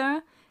know,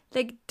 either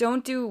like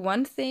don't do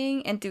one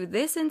thing and do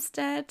this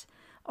instead,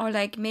 or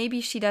like maybe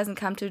she doesn't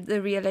come to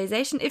the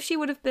realization. If she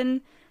would have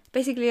been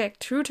basically like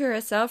true to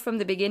herself from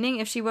the beginning,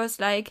 if she was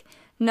like,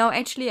 no,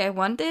 actually I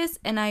want this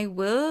and I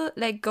will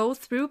like go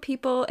through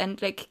people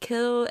and like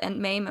kill and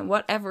maim and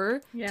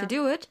whatever to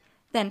do it,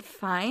 then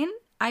fine,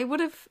 I would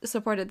have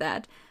supported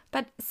that.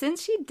 But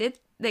since she did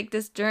like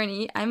this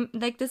journey, I'm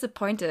like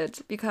disappointed,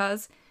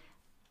 because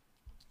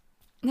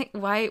like,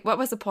 why? What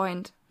was the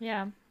point?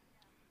 Yeah.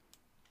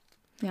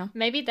 Yeah.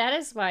 Maybe that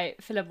is why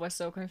Philip was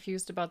so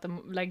confused about the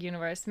like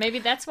universe. Maybe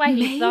that's why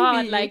he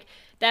thought like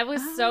that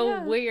was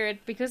weird,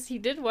 because he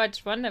did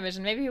watch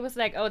WandaVision. Maybe he was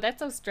like, oh, that's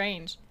so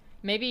strange.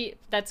 Maybe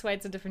that's why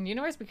it's a different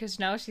universe, because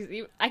now she's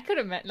evil. I could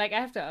have met, like, I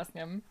have to ask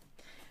him,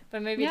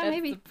 but maybe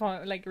that's the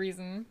point, like,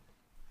 reason.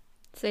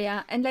 So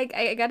yeah, and like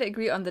I gotta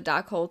agree on the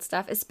Darkhold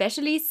stuff,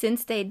 especially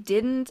since they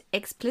didn't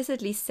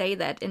explicitly say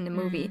that in the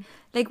movie.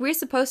 Like, we're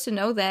supposed to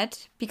know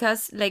that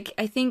because like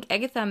I think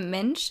Agatha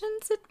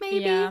mentions it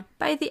maybe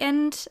by the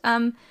end.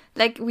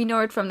 Like we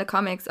know it from the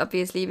comics,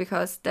 obviously,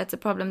 because that's a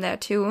problem there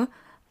too.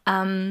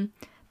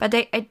 But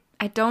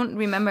I don't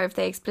remember if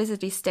they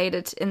explicitly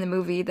stated in the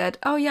movie that,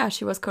 oh yeah,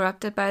 she was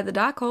corrupted by the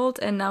Darkhold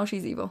and now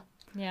she's evil.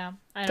 Yeah,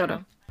 I don't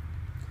know.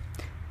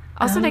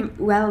 Also, like,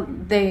 well,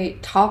 they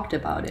talked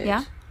about it.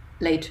 Yeah.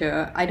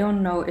 later. I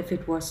don't know if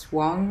it was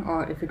Wong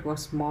or if it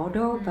was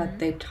Mordo, but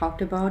they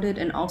talked about it,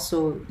 and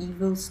also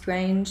Evil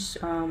Strange,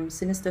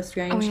 Sinister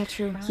Strange. Oh, yeah,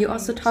 true. He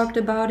also talked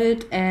about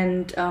it,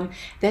 and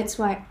that's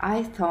why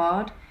I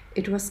thought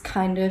it was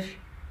kind of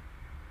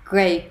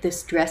great,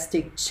 this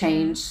drastic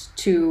change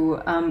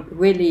to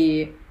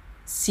really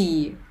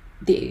see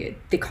the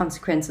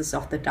consequences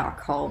of the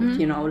Darkhold.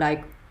 You know,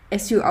 like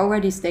as you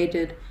already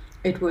stated,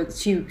 it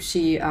was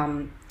she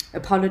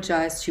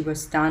apologized. She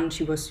was done.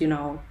 She was, you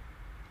know,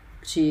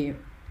 she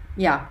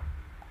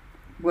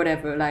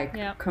whatever,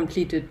 like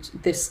completed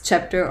this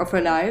chapter of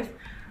her life,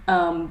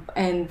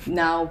 and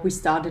now we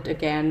started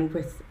again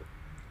with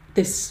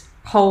this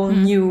whole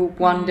new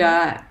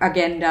Wanda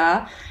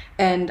agenda.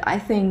 And I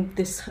think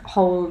this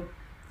whole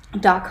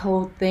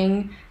Darkhold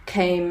thing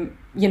came,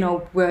 you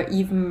know, were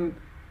even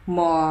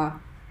more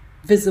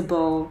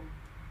visible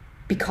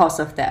because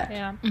of that.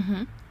 Yeah.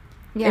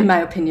 In my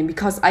opinion,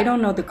 because I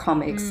don't know the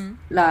comics,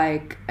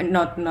 like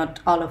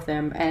not all of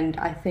them, and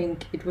I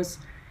think it was,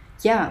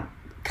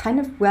 kind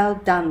of well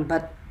done.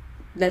 But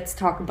let's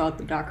talk about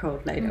the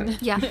Darkhold later.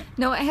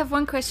 No, I have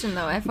one question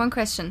though.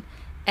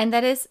 And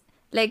that is,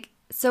 like,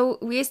 so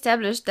we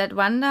established that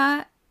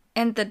Wanda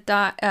and the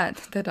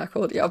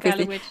Darkhold,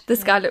 obviously, the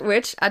Scarlet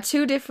Witch are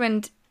two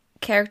different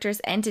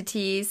characters,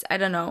 entities. I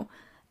don't know.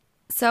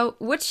 So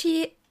would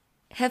she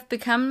have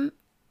become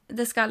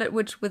the Scarlet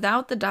Witch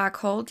without the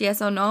Darkhold,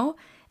 yes or no?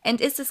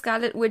 And is the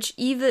Scarlet Witch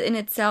evil in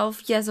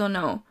itself, yes or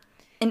no?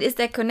 And is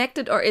that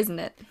connected or isn't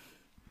it?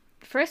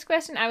 First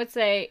question, I would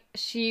say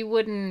she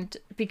wouldn't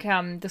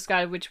become the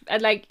Scarlet Witch.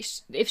 Like,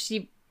 if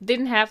she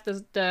didn't have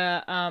the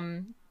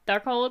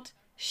Darkhold,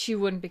 she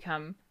wouldn't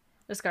become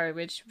the Scarlet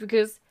Witch.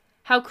 Because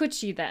how could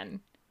she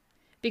then?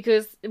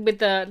 Because with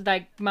the,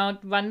 like,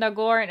 Mount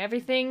Wandagore and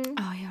everything...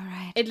 Oh, you're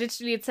right. It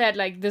literally said,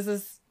 like, this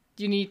is...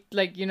 You need,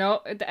 like, you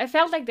know... I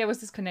felt like there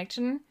was this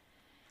connection.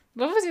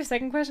 What was your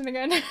second question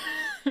again?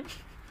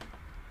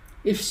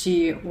 If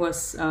she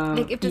was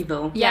like if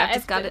evil. The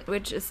Scarlet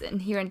Witch is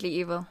inherently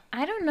evil.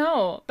 I don't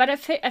know. But I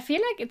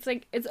feel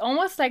like it's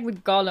almost like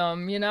with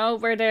Gollum, you know?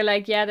 Where they're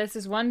like, yeah, there's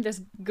this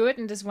good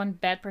and this one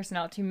bad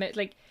personality.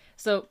 Like,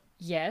 so,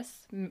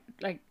 yes.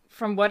 Like,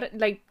 from what...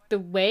 Like, the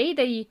way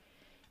they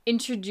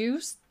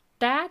introduced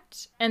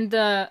that and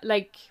the,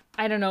 like...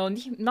 I don't know,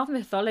 not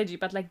mythology,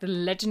 but like the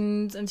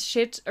legends and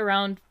shit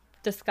around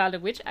the Scarlet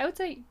Witch, I would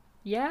say,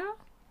 yeah,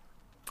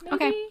 maybe.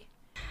 Okay.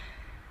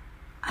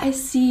 I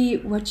see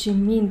what you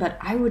mean, but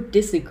I would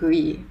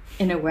disagree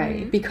in a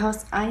way,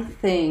 because I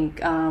think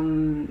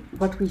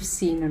what we've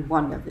seen in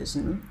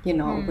WandaVision, you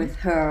know, with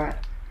her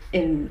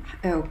in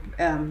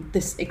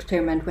this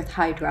experiment with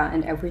Hydra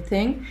and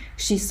everything,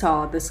 she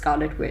saw the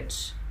Scarlet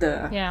Witch,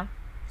 the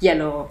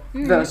yellow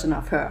version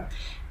of her.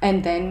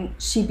 And then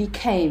she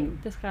became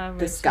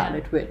the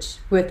Scarlet Witch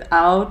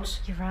without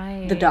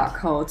the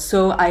Darkhold.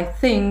 So I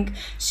think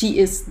she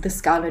is the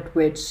Scarlet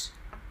Witch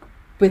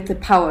with the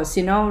powers,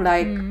 you know?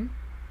 Like,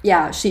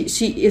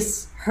 she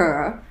is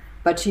her,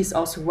 but she's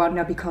also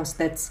Wanda because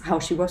that's how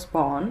she was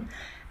born.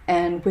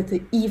 And with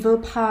the evil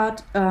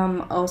part,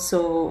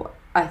 also,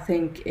 I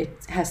think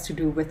it has to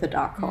do with the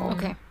Darkhold.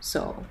 Okay.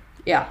 So,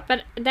 yeah.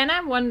 But then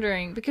I'm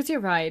wondering, because you're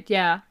right,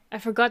 I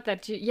forgot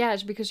that,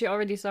 because she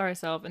already saw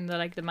herself in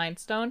the Mind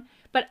Stone.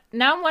 But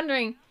now I'm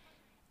wondering,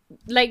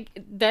 like,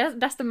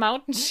 does the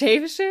mountain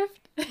shapeshift?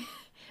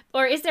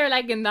 Or is there,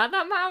 like,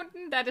 another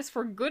mountain that is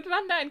for good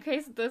Wanda in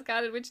case the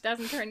Scarlet Witch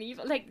doesn't turn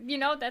evil? Like, you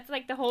know, that's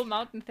like the whole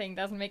mountain thing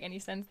doesn't make any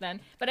sense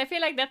then. But I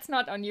feel like that's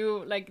not on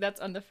you, like, that's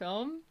on the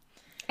film.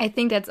 I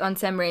think that's on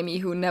Sam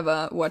Raimi, who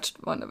never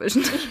watched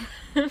WandaVision.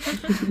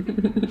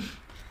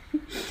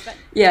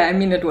 Yeah, I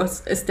mean, it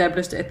was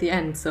established at the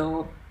end,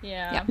 so...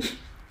 Yeah.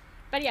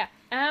 But yeah,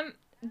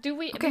 do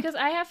we... Okay. Because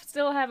I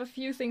still have a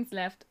few things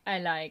left I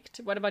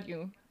liked. What about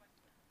you?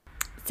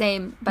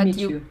 Same, but Me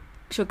you too.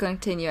 should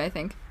continue, I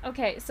think.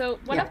 Okay, so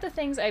one of the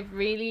things I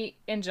really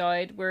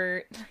enjoyed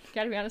were,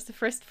 gotta be honest, the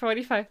first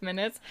 45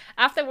 minutes.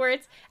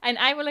 Afterwards, and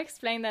I will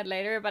explain that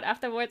later, but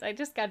afterwards I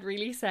just got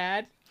really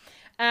sad.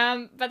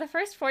 But the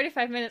first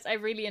 45 minutes I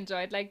really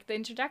enjoyed. Like, the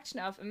introduction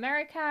of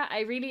America,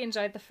 I really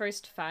enjoyed the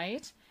first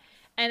fight.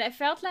 And I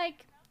felt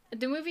like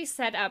the movie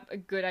set up a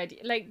good idea.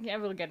 Like, I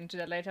will get into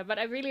that later. But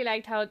I really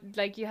liked how,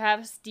 like, you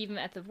have Stephen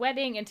at the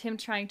wedding and him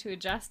trying to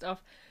adjust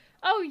of,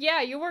 oh,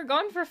 yeah, you were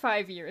gone for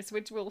 5 years,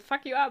 which will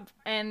fuck you up.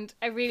 And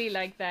I really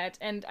liked that.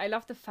 And I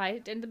loved the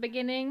fight in the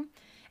beginning.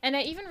 And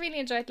I even really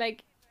enjoyed,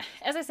 like,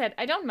 as I said,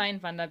 I don't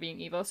mind Wanda being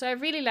evil. So I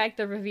really liked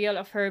the reveal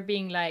of her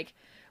being like,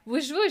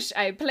 whoosh, whoosh,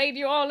 I played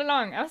you all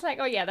along. I was like,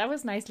 oh, yeah, that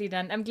was nicely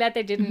done. I'm glad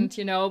they didn't,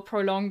 you know,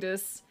 prolong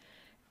this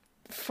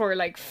for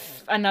like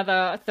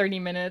another 30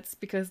 minutes,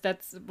 because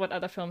that's what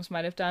other films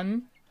might have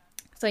done.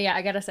 So yeah,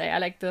 I gotta say, I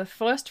like the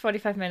first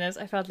 45 minutes.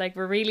 I felt like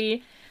were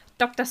really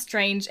Doctor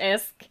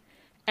Strange-esque,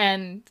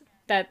 and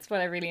that's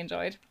what I really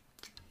enjoyed.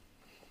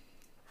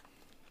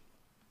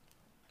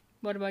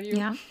 What about you?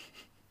 Yeah.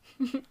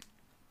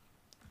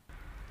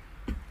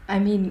 I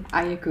mean,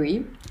 I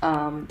agree,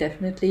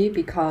 definitely,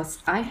 because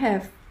I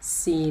have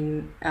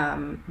seen,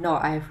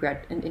 I've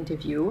read an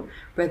interview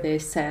where they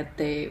said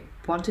they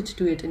wanted to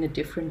do it in a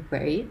different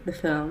way, the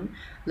film.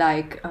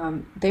 Like,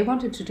 they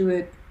wanted to do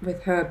it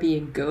with her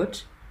being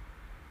good,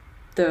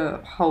 the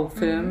whole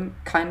film,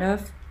 kind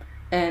of,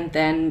 and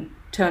then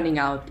turning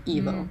out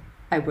evil.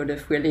 I would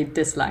have really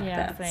disliked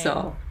that. Same.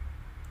 So,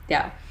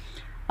 yeah.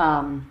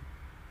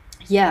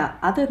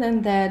 Other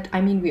than that,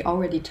 I mean, we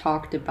already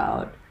talked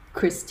about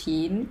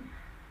Christine,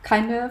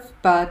 kind of,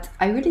 but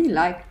I really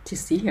like to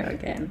see her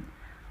again.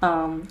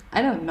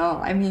 I don't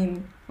know. I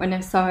mean, when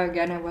I saw her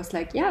again, I was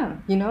like, yeah,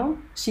 you know,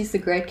 she's a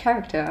great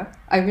character.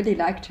 I really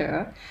liked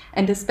her.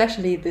 And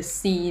especially the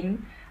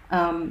scene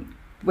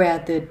where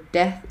the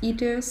Death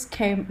Eaters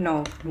came.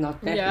 No,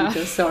 not Death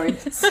Eaters, sorry.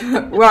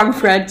 Wrong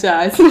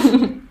franchise.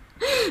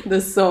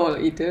 The Soul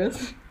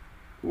Eaters.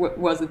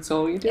 Was it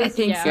Soul Eaters? I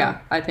think so.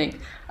 Yeah, I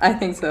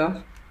think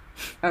so.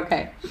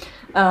 Okay.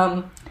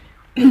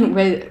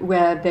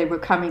 Where they were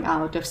coming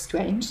out of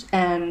Strange,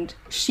 and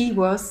she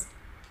was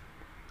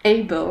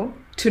able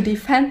to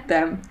defend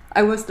them.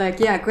 I was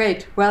like, yeah,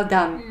 great, well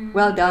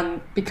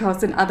done,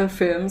 because in other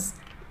films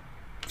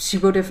she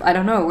would have, I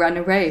don't know, run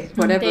away,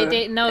 whatever.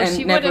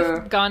 She would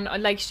have gone,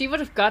 like, she would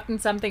have gotten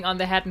something on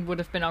the head and would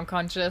have been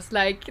unconscious.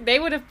 Like, they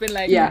would have been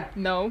like,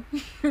 no.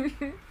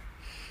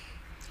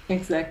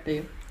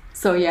 Exactly.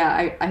 So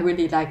yeah, I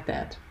really like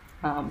that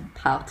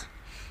part.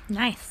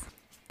 Nice.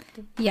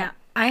 Yeah,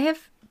 I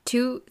have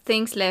 2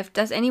 things left.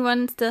 Does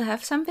anyone still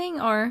have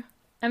something, or?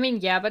 I mean,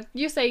 yeah, but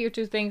you say your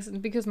 2 things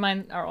because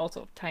mine are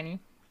also tiny.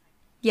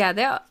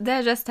 Yeah,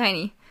 they're just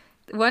tiny.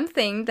 One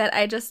thing that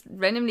I just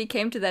randomly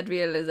came to that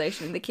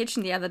realization in the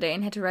kitchen the other day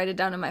and had to write it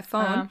down on my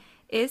phone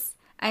is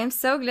I am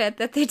so glad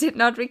that they did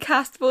not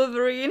recast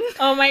Wolverine.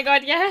 Oh my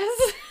god,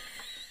 yes!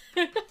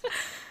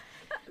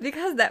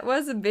 Because that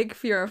was a big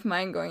fear of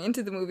mine going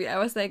into the movie. I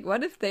was like,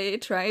 what if they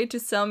try to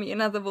sell me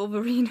another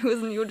Wolverine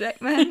who's Hugh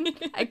Jackman?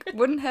 I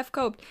wouldn't have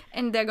coped.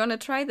 And they're going to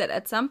try that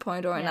at some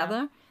point or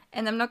another.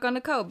 And I'm not going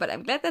to cope. But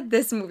I'm glad that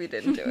this movie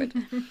didn't do it.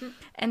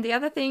 And the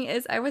other thing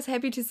is I was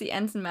happy to see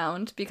Anson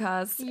Mount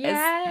because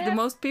as the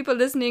most people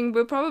listening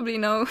will probably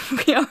know,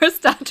 we are a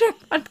Star Trek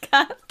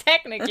podcast.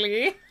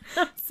 Technically.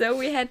 So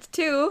we had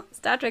 2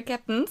 Star Trek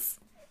captains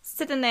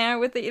sitting there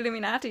with the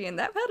Illuminati, and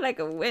that felt like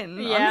a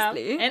win,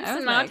 honestly.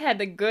 Anson Mount had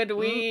a good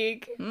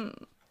week.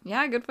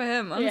 Yeah, good for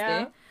him,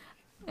 honestly.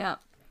 Yeah,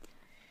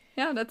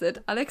 that's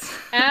it. Alex?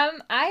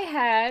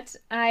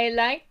 I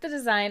liked the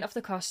design of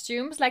the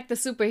costumes, like the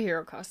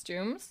superhero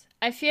costumes.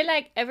 I feel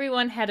like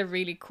everyone had a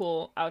really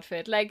cool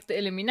outfit. Like the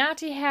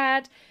Illuminati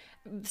had,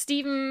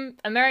 Steven,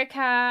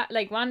 America,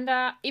 like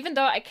Wanda. Even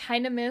though I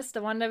kind of miss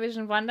the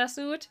WandaVision Wanda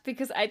suit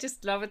because I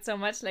just love it so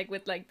much, like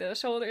with like the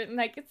shoulder, and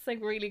like it's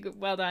like really good,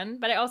 well done.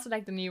 But I also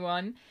like the new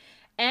one,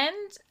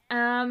 and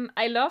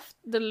I loved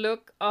the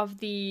look of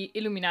the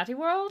Illuminati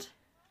world.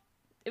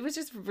 It was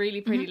just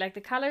really pretty, like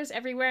the colors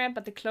everywhere,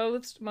 but the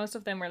clothes, most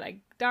of them were like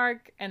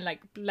dark and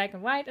like black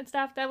and white and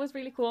stuff. That was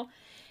really cool.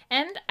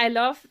 And I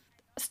love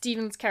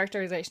Steven's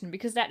characterization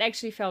because that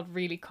actually felt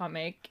really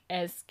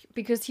comic-esque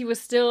because he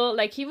was still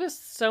like, he was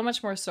so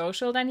much more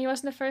social than he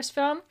was in the first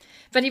film,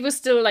 but he was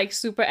still like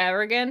super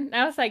arrogant. And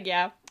I was like,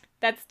 yeah,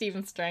 that's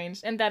Stephen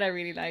Strange, and that I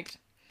really liked.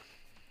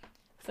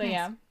 So nice.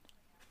 Yeah.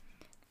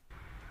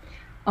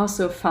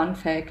 Also, fun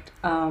fact,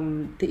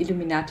 the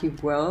Illuminati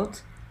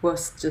world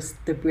was just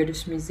the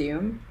British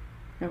Museum.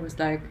 I was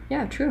like,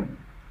 yeah, true.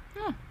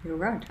 Yeah. You're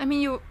right. I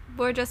mean, you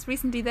were just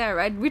recently there,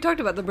 right? We talked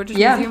about the British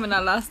Museum in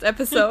our last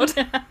episode.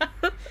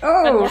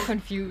 I'm more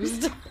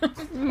confused.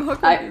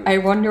 I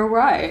wonder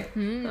why.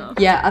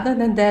 Yeah, other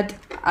than that,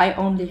 I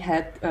only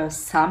had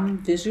some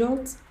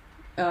visuals.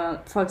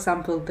 For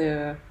example,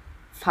 the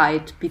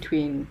fight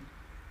between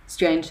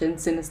Strange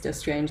and Sinister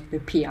Strange, the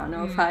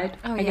piano fight,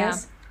 I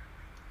guess.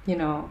 You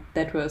know,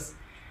 that was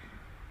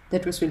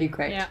really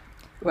great. Yeah.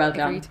 Well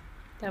done. Agreed.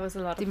 That was a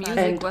lot of fun. The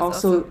music was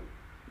also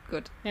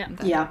good. Yeah.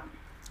 Yeah.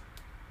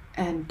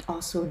 And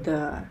also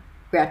the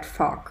red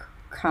fog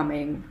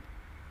coming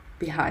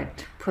behind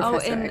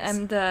Professor X. Oh,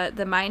 in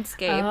the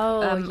Mindscape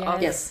of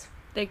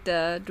like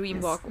the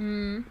Dreamwalk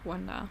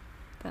Wanda.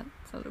 That's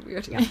sort of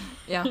weird. Yeah.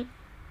 Yeah.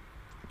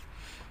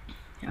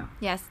 Yeah.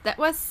 Yes, that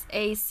was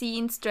a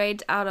scene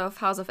straight out of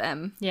House of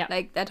M. Yeah.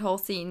 Like that whole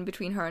scene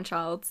between her and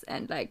Charles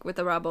and like with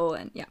the rubble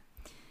and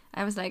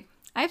I was like,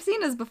 I've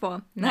seen this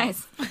before.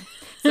 Nice.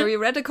 So we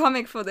read a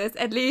comic for this,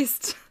 at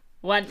least.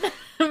 One.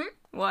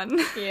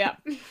 Yeah.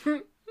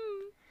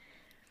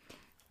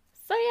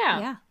 So yeah.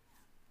 Yeah.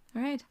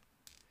 All right.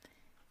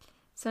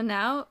 So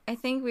now I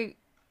think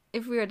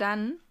if we are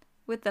done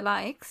with the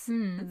likes,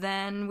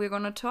 then we're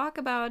going to talk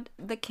about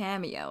the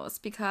cameos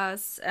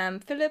because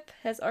Philip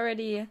has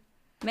already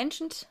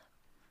mentioned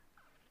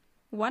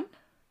one.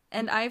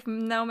 And I've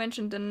now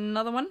mentioned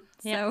another one,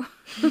 so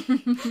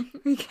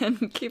we can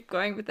keep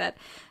going with that.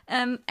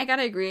 I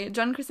gotta agree,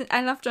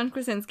 I love John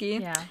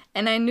Krasinski,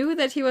 and I knew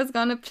that he was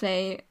gonna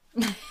play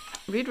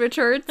Reed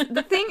Richards.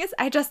 The thing is,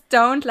 I just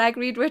don't like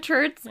Reed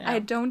Richards. I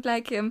don't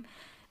like him.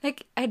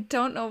 Like, I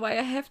don't know why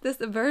I have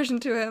this aversion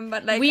to him,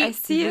 but like I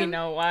see him. We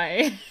know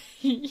why.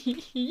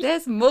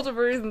 There's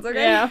multiple reasons,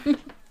 okay? Yeah.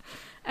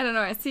 I don't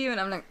know, I see you and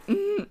I'm like,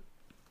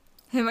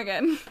 him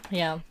again.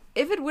 Yeah.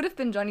 If it would have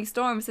been Johnny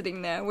Storm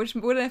sitting there, which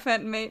would have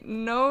had made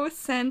no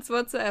sense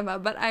whatsoever,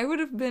 but I would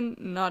have been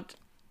not,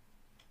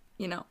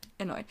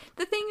 annoyed.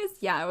 The thing is,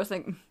 yeah, I was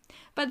like,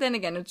 but then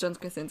again, it's John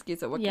Krasinski,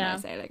 so what can I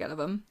say? Like, I love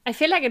him. I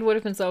feel like it would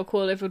have been so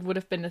cool if it would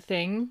have been a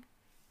thing.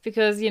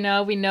 Because, we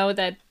know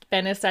that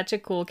Ben is such a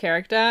cool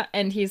character,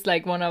 and he's,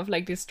 like, one of,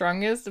 like, the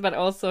strongest, but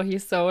also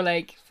he's so,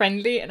 like,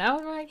 friendly, and I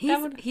was like,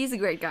 he's a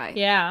great guy.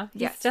 Yeah,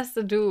 he's just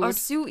a dude. Or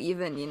Sue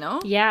even,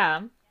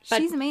 Yeah. But,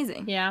 she's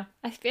amazing. Yeah,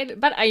 I feel,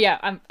 but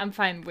I'm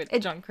fine with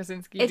John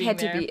Krasinski. It being had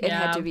to there. be. It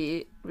had to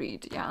be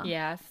Reed. Yeah.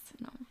 Yes.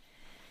 No.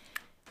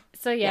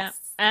 So yeah.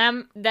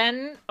 Yes.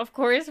 Then of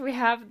course we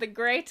have the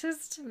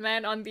greatest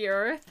man on the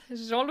earth,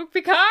 Jean-Luc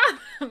Picard.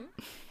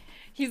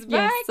 He's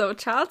back. Yes. So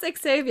Charles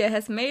Xavier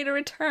has made a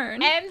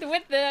return. And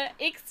with the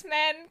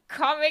X-Men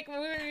comic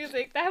movie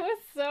music, that was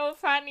so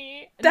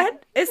funny.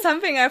 That is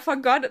something I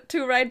forgot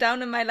to write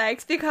down in my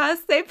likes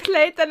because they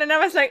played that and I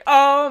was like,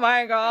 oh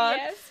my god.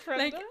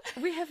 Yes,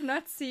 we have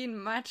not seen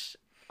much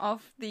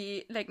of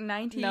the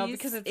 90s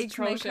because it's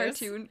X-Men atrocious.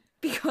 cartoon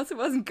because it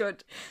wasn't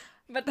good.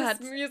 But this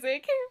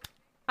music,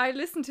 I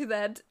listened to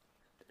that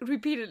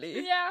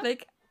repeatedly. Yeah.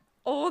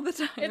 All the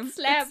time. It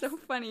slaps. It's so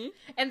funny.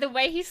 And the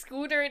way he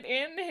scootered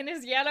in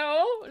his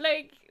yellow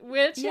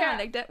wheelchair.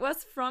 Yeah, that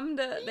was from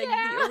the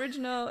the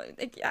original.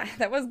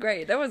 That was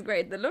great.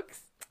 The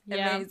looks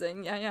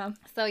amazing. Yeah.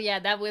 So yeah,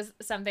 that was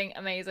something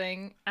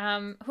amazing.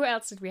 Who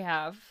else did we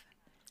have?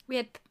 We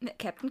had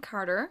Captain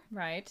Carter,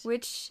 right?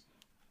 Which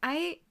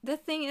the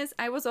thing is,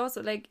 I was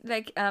also like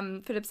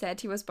Philip said,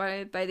 he was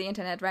spoiled by the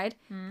internet, right?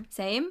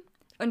 Same.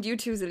 And you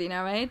too,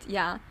 Selena, right?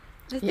 Yeah.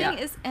 The thing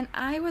is, and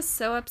I was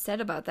so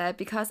upset about that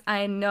because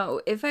I know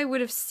if I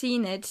would have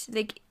seen it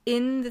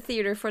in the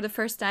theater for the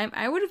first time,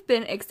 I would have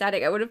been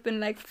ecstatic. I would have been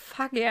like,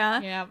 fuck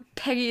yeah,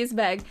 Peggy is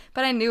back.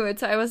 But I knew it,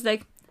 so I was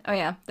like, oh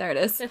yeah, there it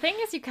is. The thing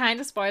is, you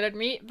kind of spoiled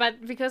me,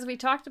 but because we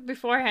talked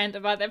beforehand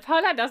about that,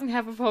 Paula doesn't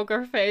have a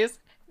poker face.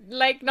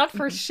 Not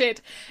for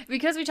shit.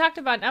 Because we talked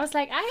about it, I was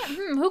like,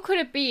 who could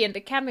it be in the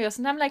cameos?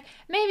 And I'm like,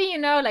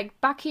 maybe,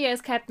 Bucky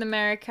as Captain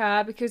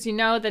America, because,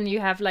 then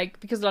you have,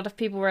 because a lot of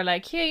people were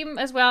like, him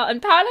as well.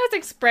 And Paula's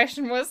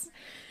expression was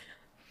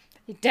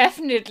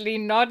definitely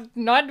not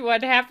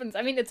what happens.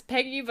 I mean, it's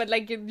Peggy, but,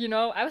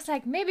 I was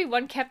like, maybe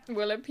one captain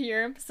will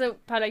appear. So,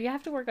 Paula, you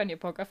have to work on your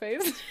poker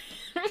face.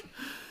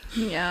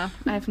 Yeah,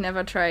 I've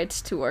never tried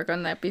to work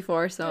on that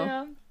before,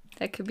 so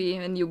that could be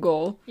a new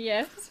goal.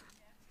 Yes.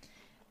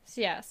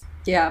 Yes.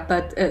 Yeah,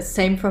 but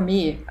same for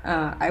me.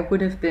 I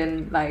would have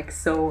been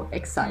so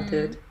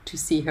excited to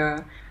see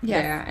her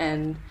there,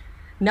 and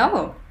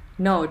no,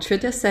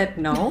 Twitter said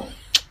no.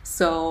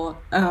 So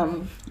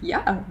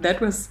that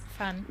was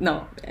fun.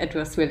 No, it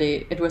was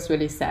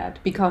really sad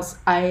because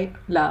I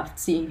loved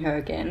seeing her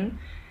again,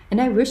 and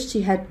I wished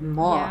she had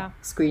more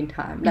screen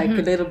time, a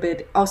little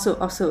bit, also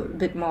a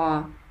bit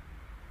more.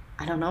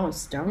 I don't know,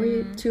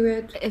 story to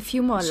it. A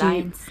few more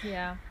lines.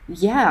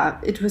 Yeah,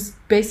 it was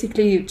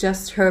basically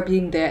just her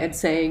being there and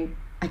saying,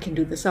 I can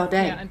do this all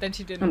day. Yeah, and then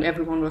she didn't. And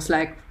everyone was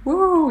like,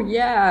 whoa,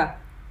 yeah.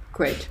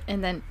 Great.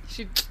 And then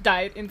she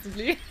died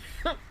instantly.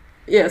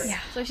 Yes. Yeah.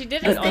 So she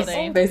did it all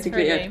day.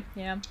 Basically it.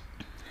 Yeah.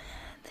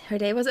 Her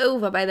day was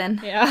over by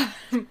then. Yeah.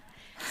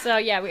 So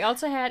yeah, we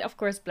also had, of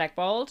course, Black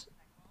Bolt,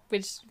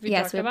 which we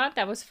talked about.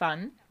 That was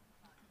fun.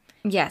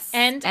 Yes.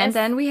 And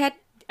then we had...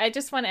 I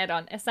just want to add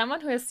on, as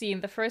someone who has seen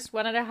the first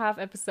 1.5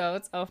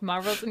 episodes of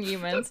Marvel's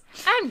Inhumans,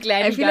 I'm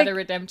glad he got a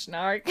redemption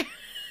arc.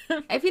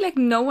 I feel like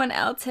no one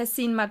else has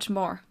seen much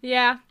more.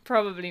 Yeah,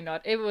 probably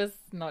not. It was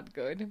not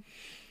good.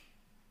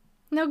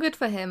 No good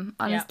for him,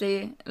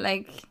 honestly.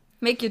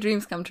 Make your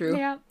dreams come true.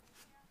 Yeah.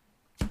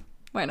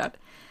 Why not?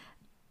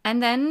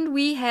 And then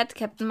we had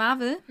Captain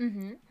Marvel,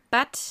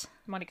 but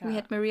Monica. We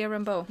had Maria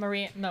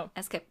Rambeau.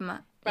 As Captain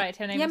Marvel. Right,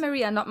 her name is... Yeah,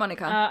 Maria, not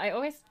Monica. I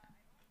always...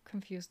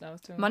 confused those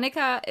two.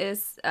 Monica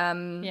is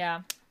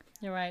yeah,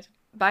 you're right.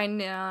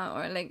 Binary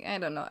or I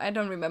don't know. I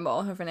don't remember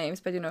all of her names,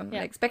 but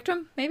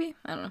Spectrum maybe?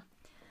 I don't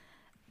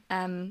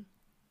know.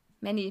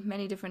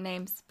 Many different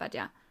names, but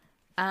yeah.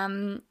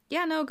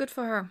 Good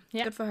for her.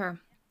 Yeah. Good for her.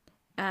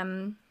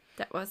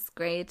 That was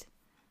great.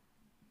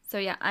 So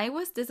yeah, I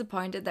was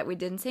disappointed that we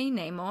didn't say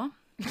Namor.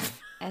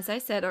 As I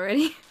said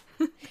already.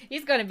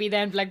 He's gonna be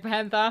there in Black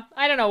Panther.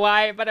 I don't know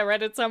why, but I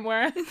read it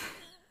somewhere.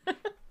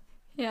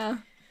 Yeah.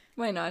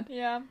 Why not?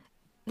 Yeah.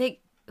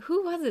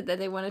 Who was it that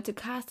they wanted to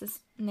cast as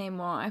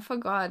Namor? I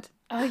forgot.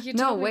 Oh, you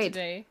told me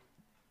today.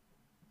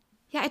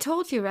 Yeah, I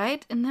told you,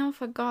 right? And now I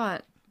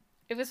forgot.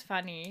 It was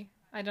funny.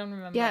 I don't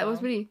remember. Yeah, it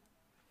was really...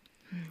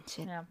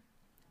 shit. Yeah.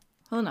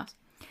 Who knows?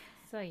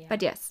 So, yeah.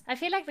 But yes. I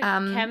feel like the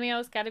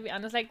cameos, gotta be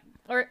honest,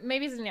 or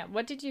maybe, Zelina,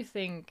 what did you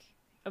think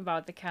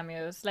about the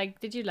cameos?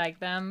 Did you like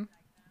them?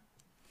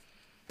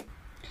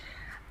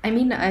 I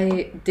mean,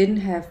 I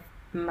didn't have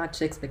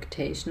much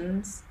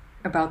expectations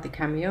about the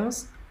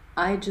cameos.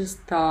 I just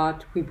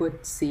thought we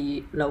would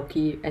see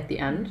Loki at the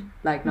end,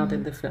 not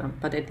in the film,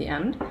 but at the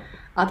end.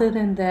 Other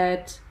than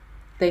that,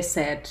 they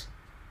said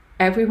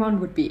everyone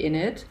would be in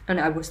it, and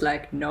I was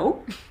like,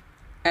 no.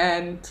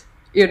 And,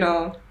 you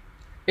know,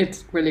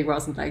 it really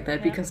wasn't like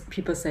that, because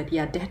people said,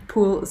 yeah,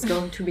 Deadpool is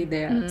going to be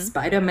there,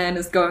 Spider-Man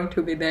is going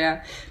to be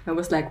there. I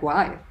was like,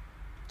 why?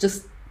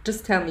 Just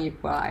tell me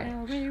why.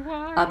 Tell me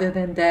why. Other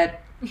than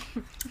that,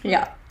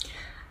 yeah.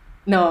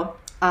 No,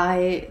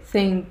 I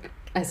think,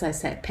 as I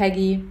said,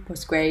 Peggy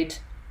was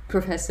great.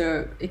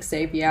 Professor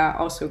Xavier,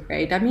 also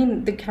great. I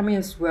mean, the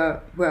cameos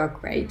were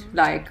great.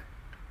 Like,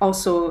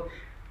 also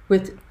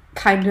with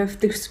kind of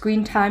the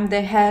screen time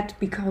they had,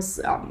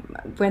 because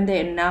when they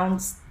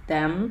announced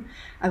them,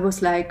 I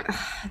was like,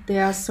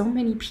 there are so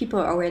many people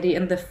already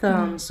in the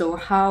film, so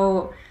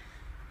how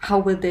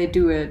will they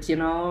do it? You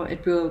know,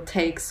 it will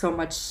take so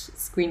much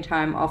screen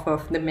time off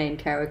of the main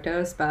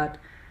characters. But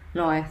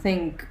no, I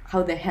think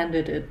how they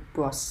handled it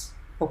was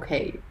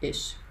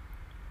okay-ish.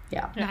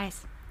 Yeah.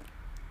 Nice.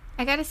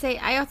 I gotta say,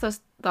 I also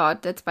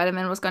thought that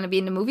Spider-Man was gonna be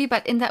in the movie,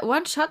 but in that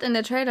one shot in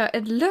the trailer,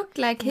 it looked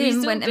like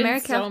him when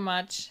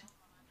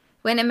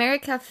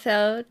America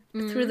fell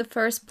through the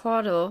first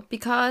portal,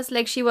 because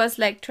like she was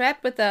like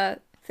trapped with the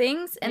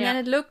things, and then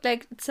it looked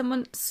like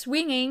someone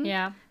swinging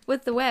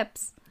with the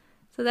webs.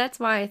 So that's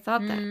why I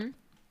thought that.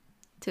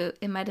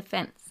 In my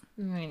defense,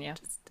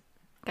 just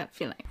got a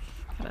feeling.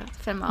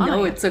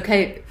 No, it's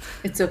okay.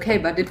 It's okay,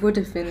 but it would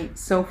have been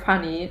so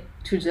funny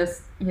to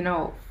just, you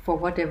know, for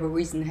whatever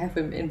reason, have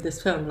him in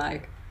this film.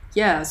 Like,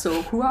 yeah,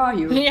 so who are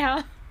you?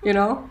 Yeah. You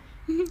know?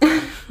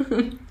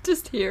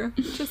 Just here.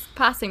 Just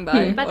passing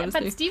by. But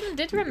Steven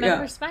did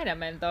remember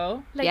Spider-Man,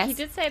 though. Like, yes, he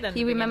did say that.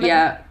 He remembered.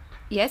 Yeah.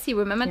 Yes, he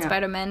remembered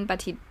Spider-Man,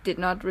 but he did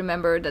not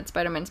remember that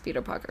Spider-Man's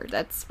Peter Parker.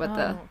 That's what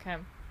the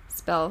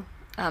spell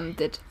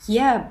did.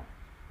 Yeah,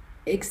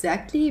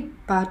 exactly.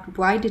 But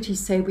why did he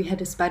say we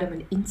had a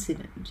Spider-Man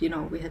incident? You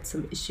know, we had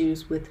some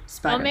issues with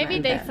Spider-Man. Well,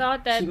 maybe they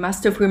thought that... He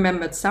must have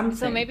remembered something.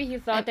 So maybe he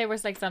thought there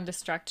was, like, some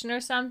destruction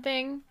or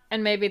something.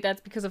 And maybe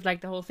that's because of,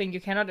 like, the whole thing.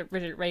 You cannot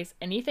really erase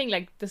anything.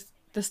 Like,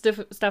 the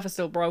stuff is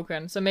still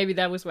broken. So maybe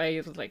that was why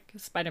it was, like, a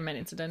Spider-Man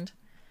incident.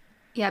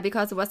 Yeah,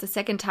 because it was the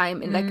second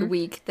time in, like, a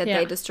week that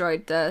they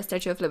destroyed the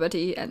Statue of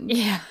Liberty. And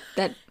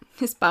that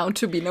is bound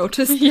to be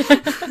noticed.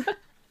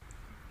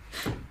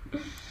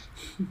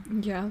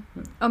 Yeah.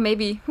 Or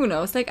maybe, who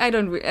knows? Like, I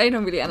don't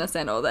really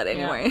understand all that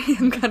anyway.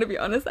 I'm gonna be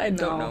honest, I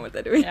don't know what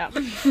they're doing. Yeah.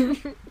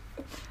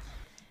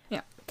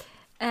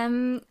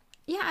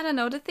 Yeah, I don't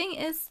know. The thing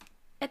is,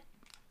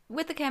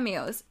 with the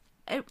cameos,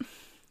 I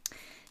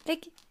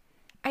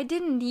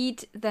didn't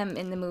need them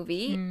in the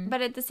movie,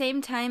 but at the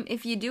same time,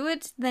 if you do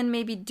it, then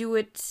maybe do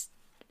it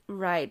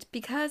right,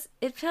 because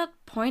it felt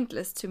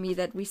pointless to me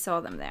that we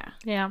saw them there.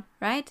 Yeah.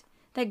 Right?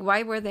 Like,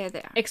 why were they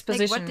there?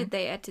 Exposition. Like, what did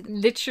they add to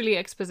Literally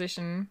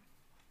exposition.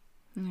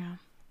 Yeah.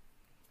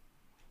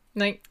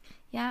 Like,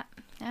 yeah,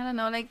 I don't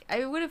know. Like,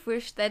 I would have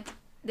wished that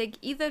they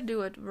either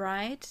do it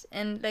right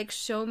and like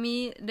show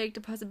me like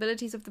the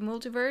possibilities of the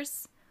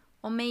multiverse,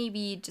 or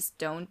maybe just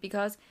don't,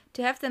 because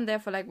to have them there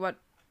for like what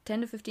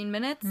 10 to 15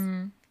 minutes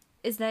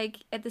is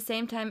like, at the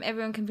same time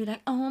everyone can be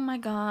like, oh my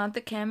god,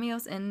 the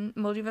cameos in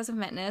Multiverse of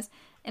Madness,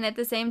 and at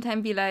the same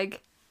time be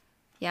like,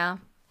 yeah,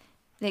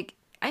 like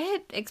I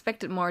had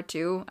expected more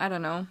too. I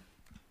don't know.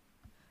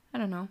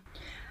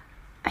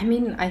 I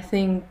mean, I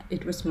think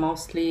it was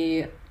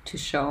mostly to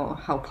show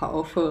how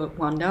powerful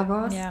Wanda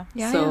was.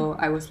 So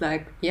I was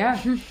like,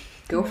 yeah,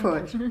 go for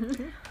it.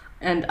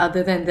 And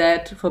other than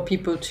that, for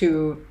people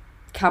to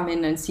come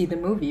in and see the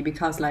movie,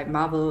 because like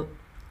Marvel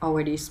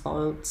already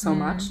spoiled so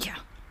much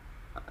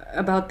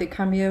about the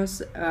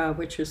cameos,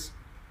 which is,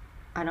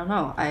 I don't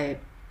know, I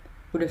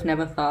would have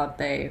never thought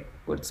they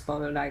would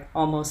spoil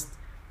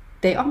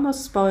they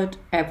almost spoiled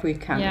every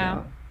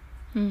cameo.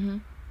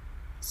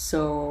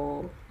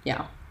 So,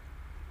 yeah.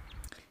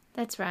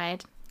 That's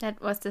right.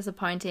 That was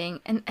disappointing.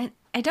 And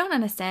I don't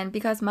understand,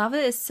 because Marvel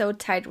is so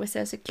tight with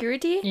their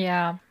security.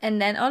 Yeah. And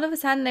then all of a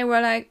sudden they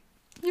were like,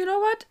 you know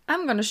what?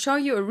 I'm going to show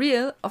you a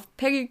reel of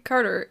Peggy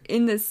Carter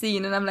in this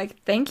scene. And I'm like,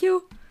 thank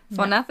you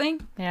for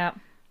nothing. Yeah.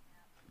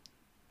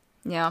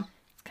 Yeah.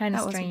 It's kind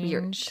of strange.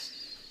 Weird.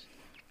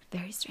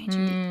 Very strange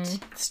indeed.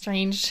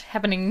 Strange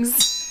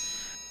happenings.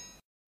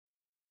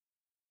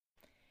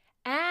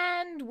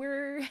 And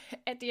we're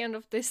at the end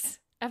of this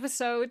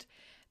episode.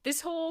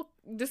 This whole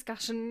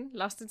discussion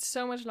lasted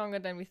so much longer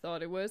than we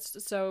thought it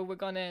was, so we're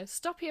going to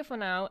stop here for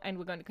now, and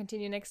we're going to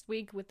continue next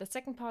week with the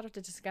second part of the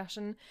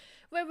discussion,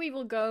 where we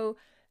will go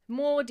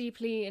more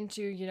deeply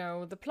into, you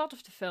know, the plot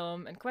of the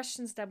film and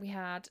questions that we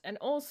had, and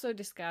also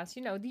discuss,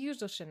 you know, the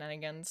usual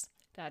shenanigans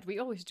that we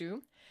always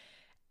do.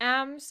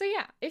 So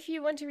yeah, if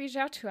you want to reach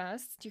out to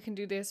us, you can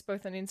do this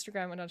both on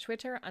Instagram and on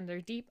Twitter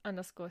under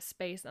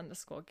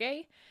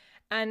deep_space_gay.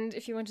 And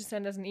if you want to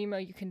send us an email,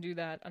 you can do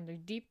that under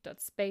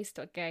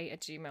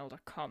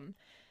deep.space.gay@gmail.com.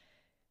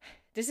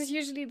 This is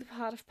usually the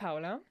part of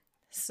Paula,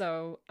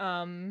 so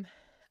I'm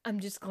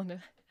just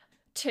gonna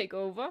take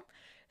over.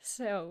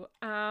 So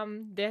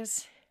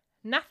there's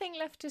nothing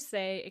left to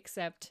say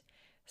except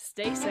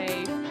stay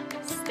safe,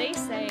 stay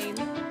sane,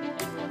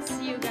 and we'll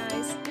see you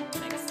guys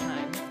next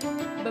time.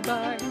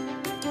 Bye-bye.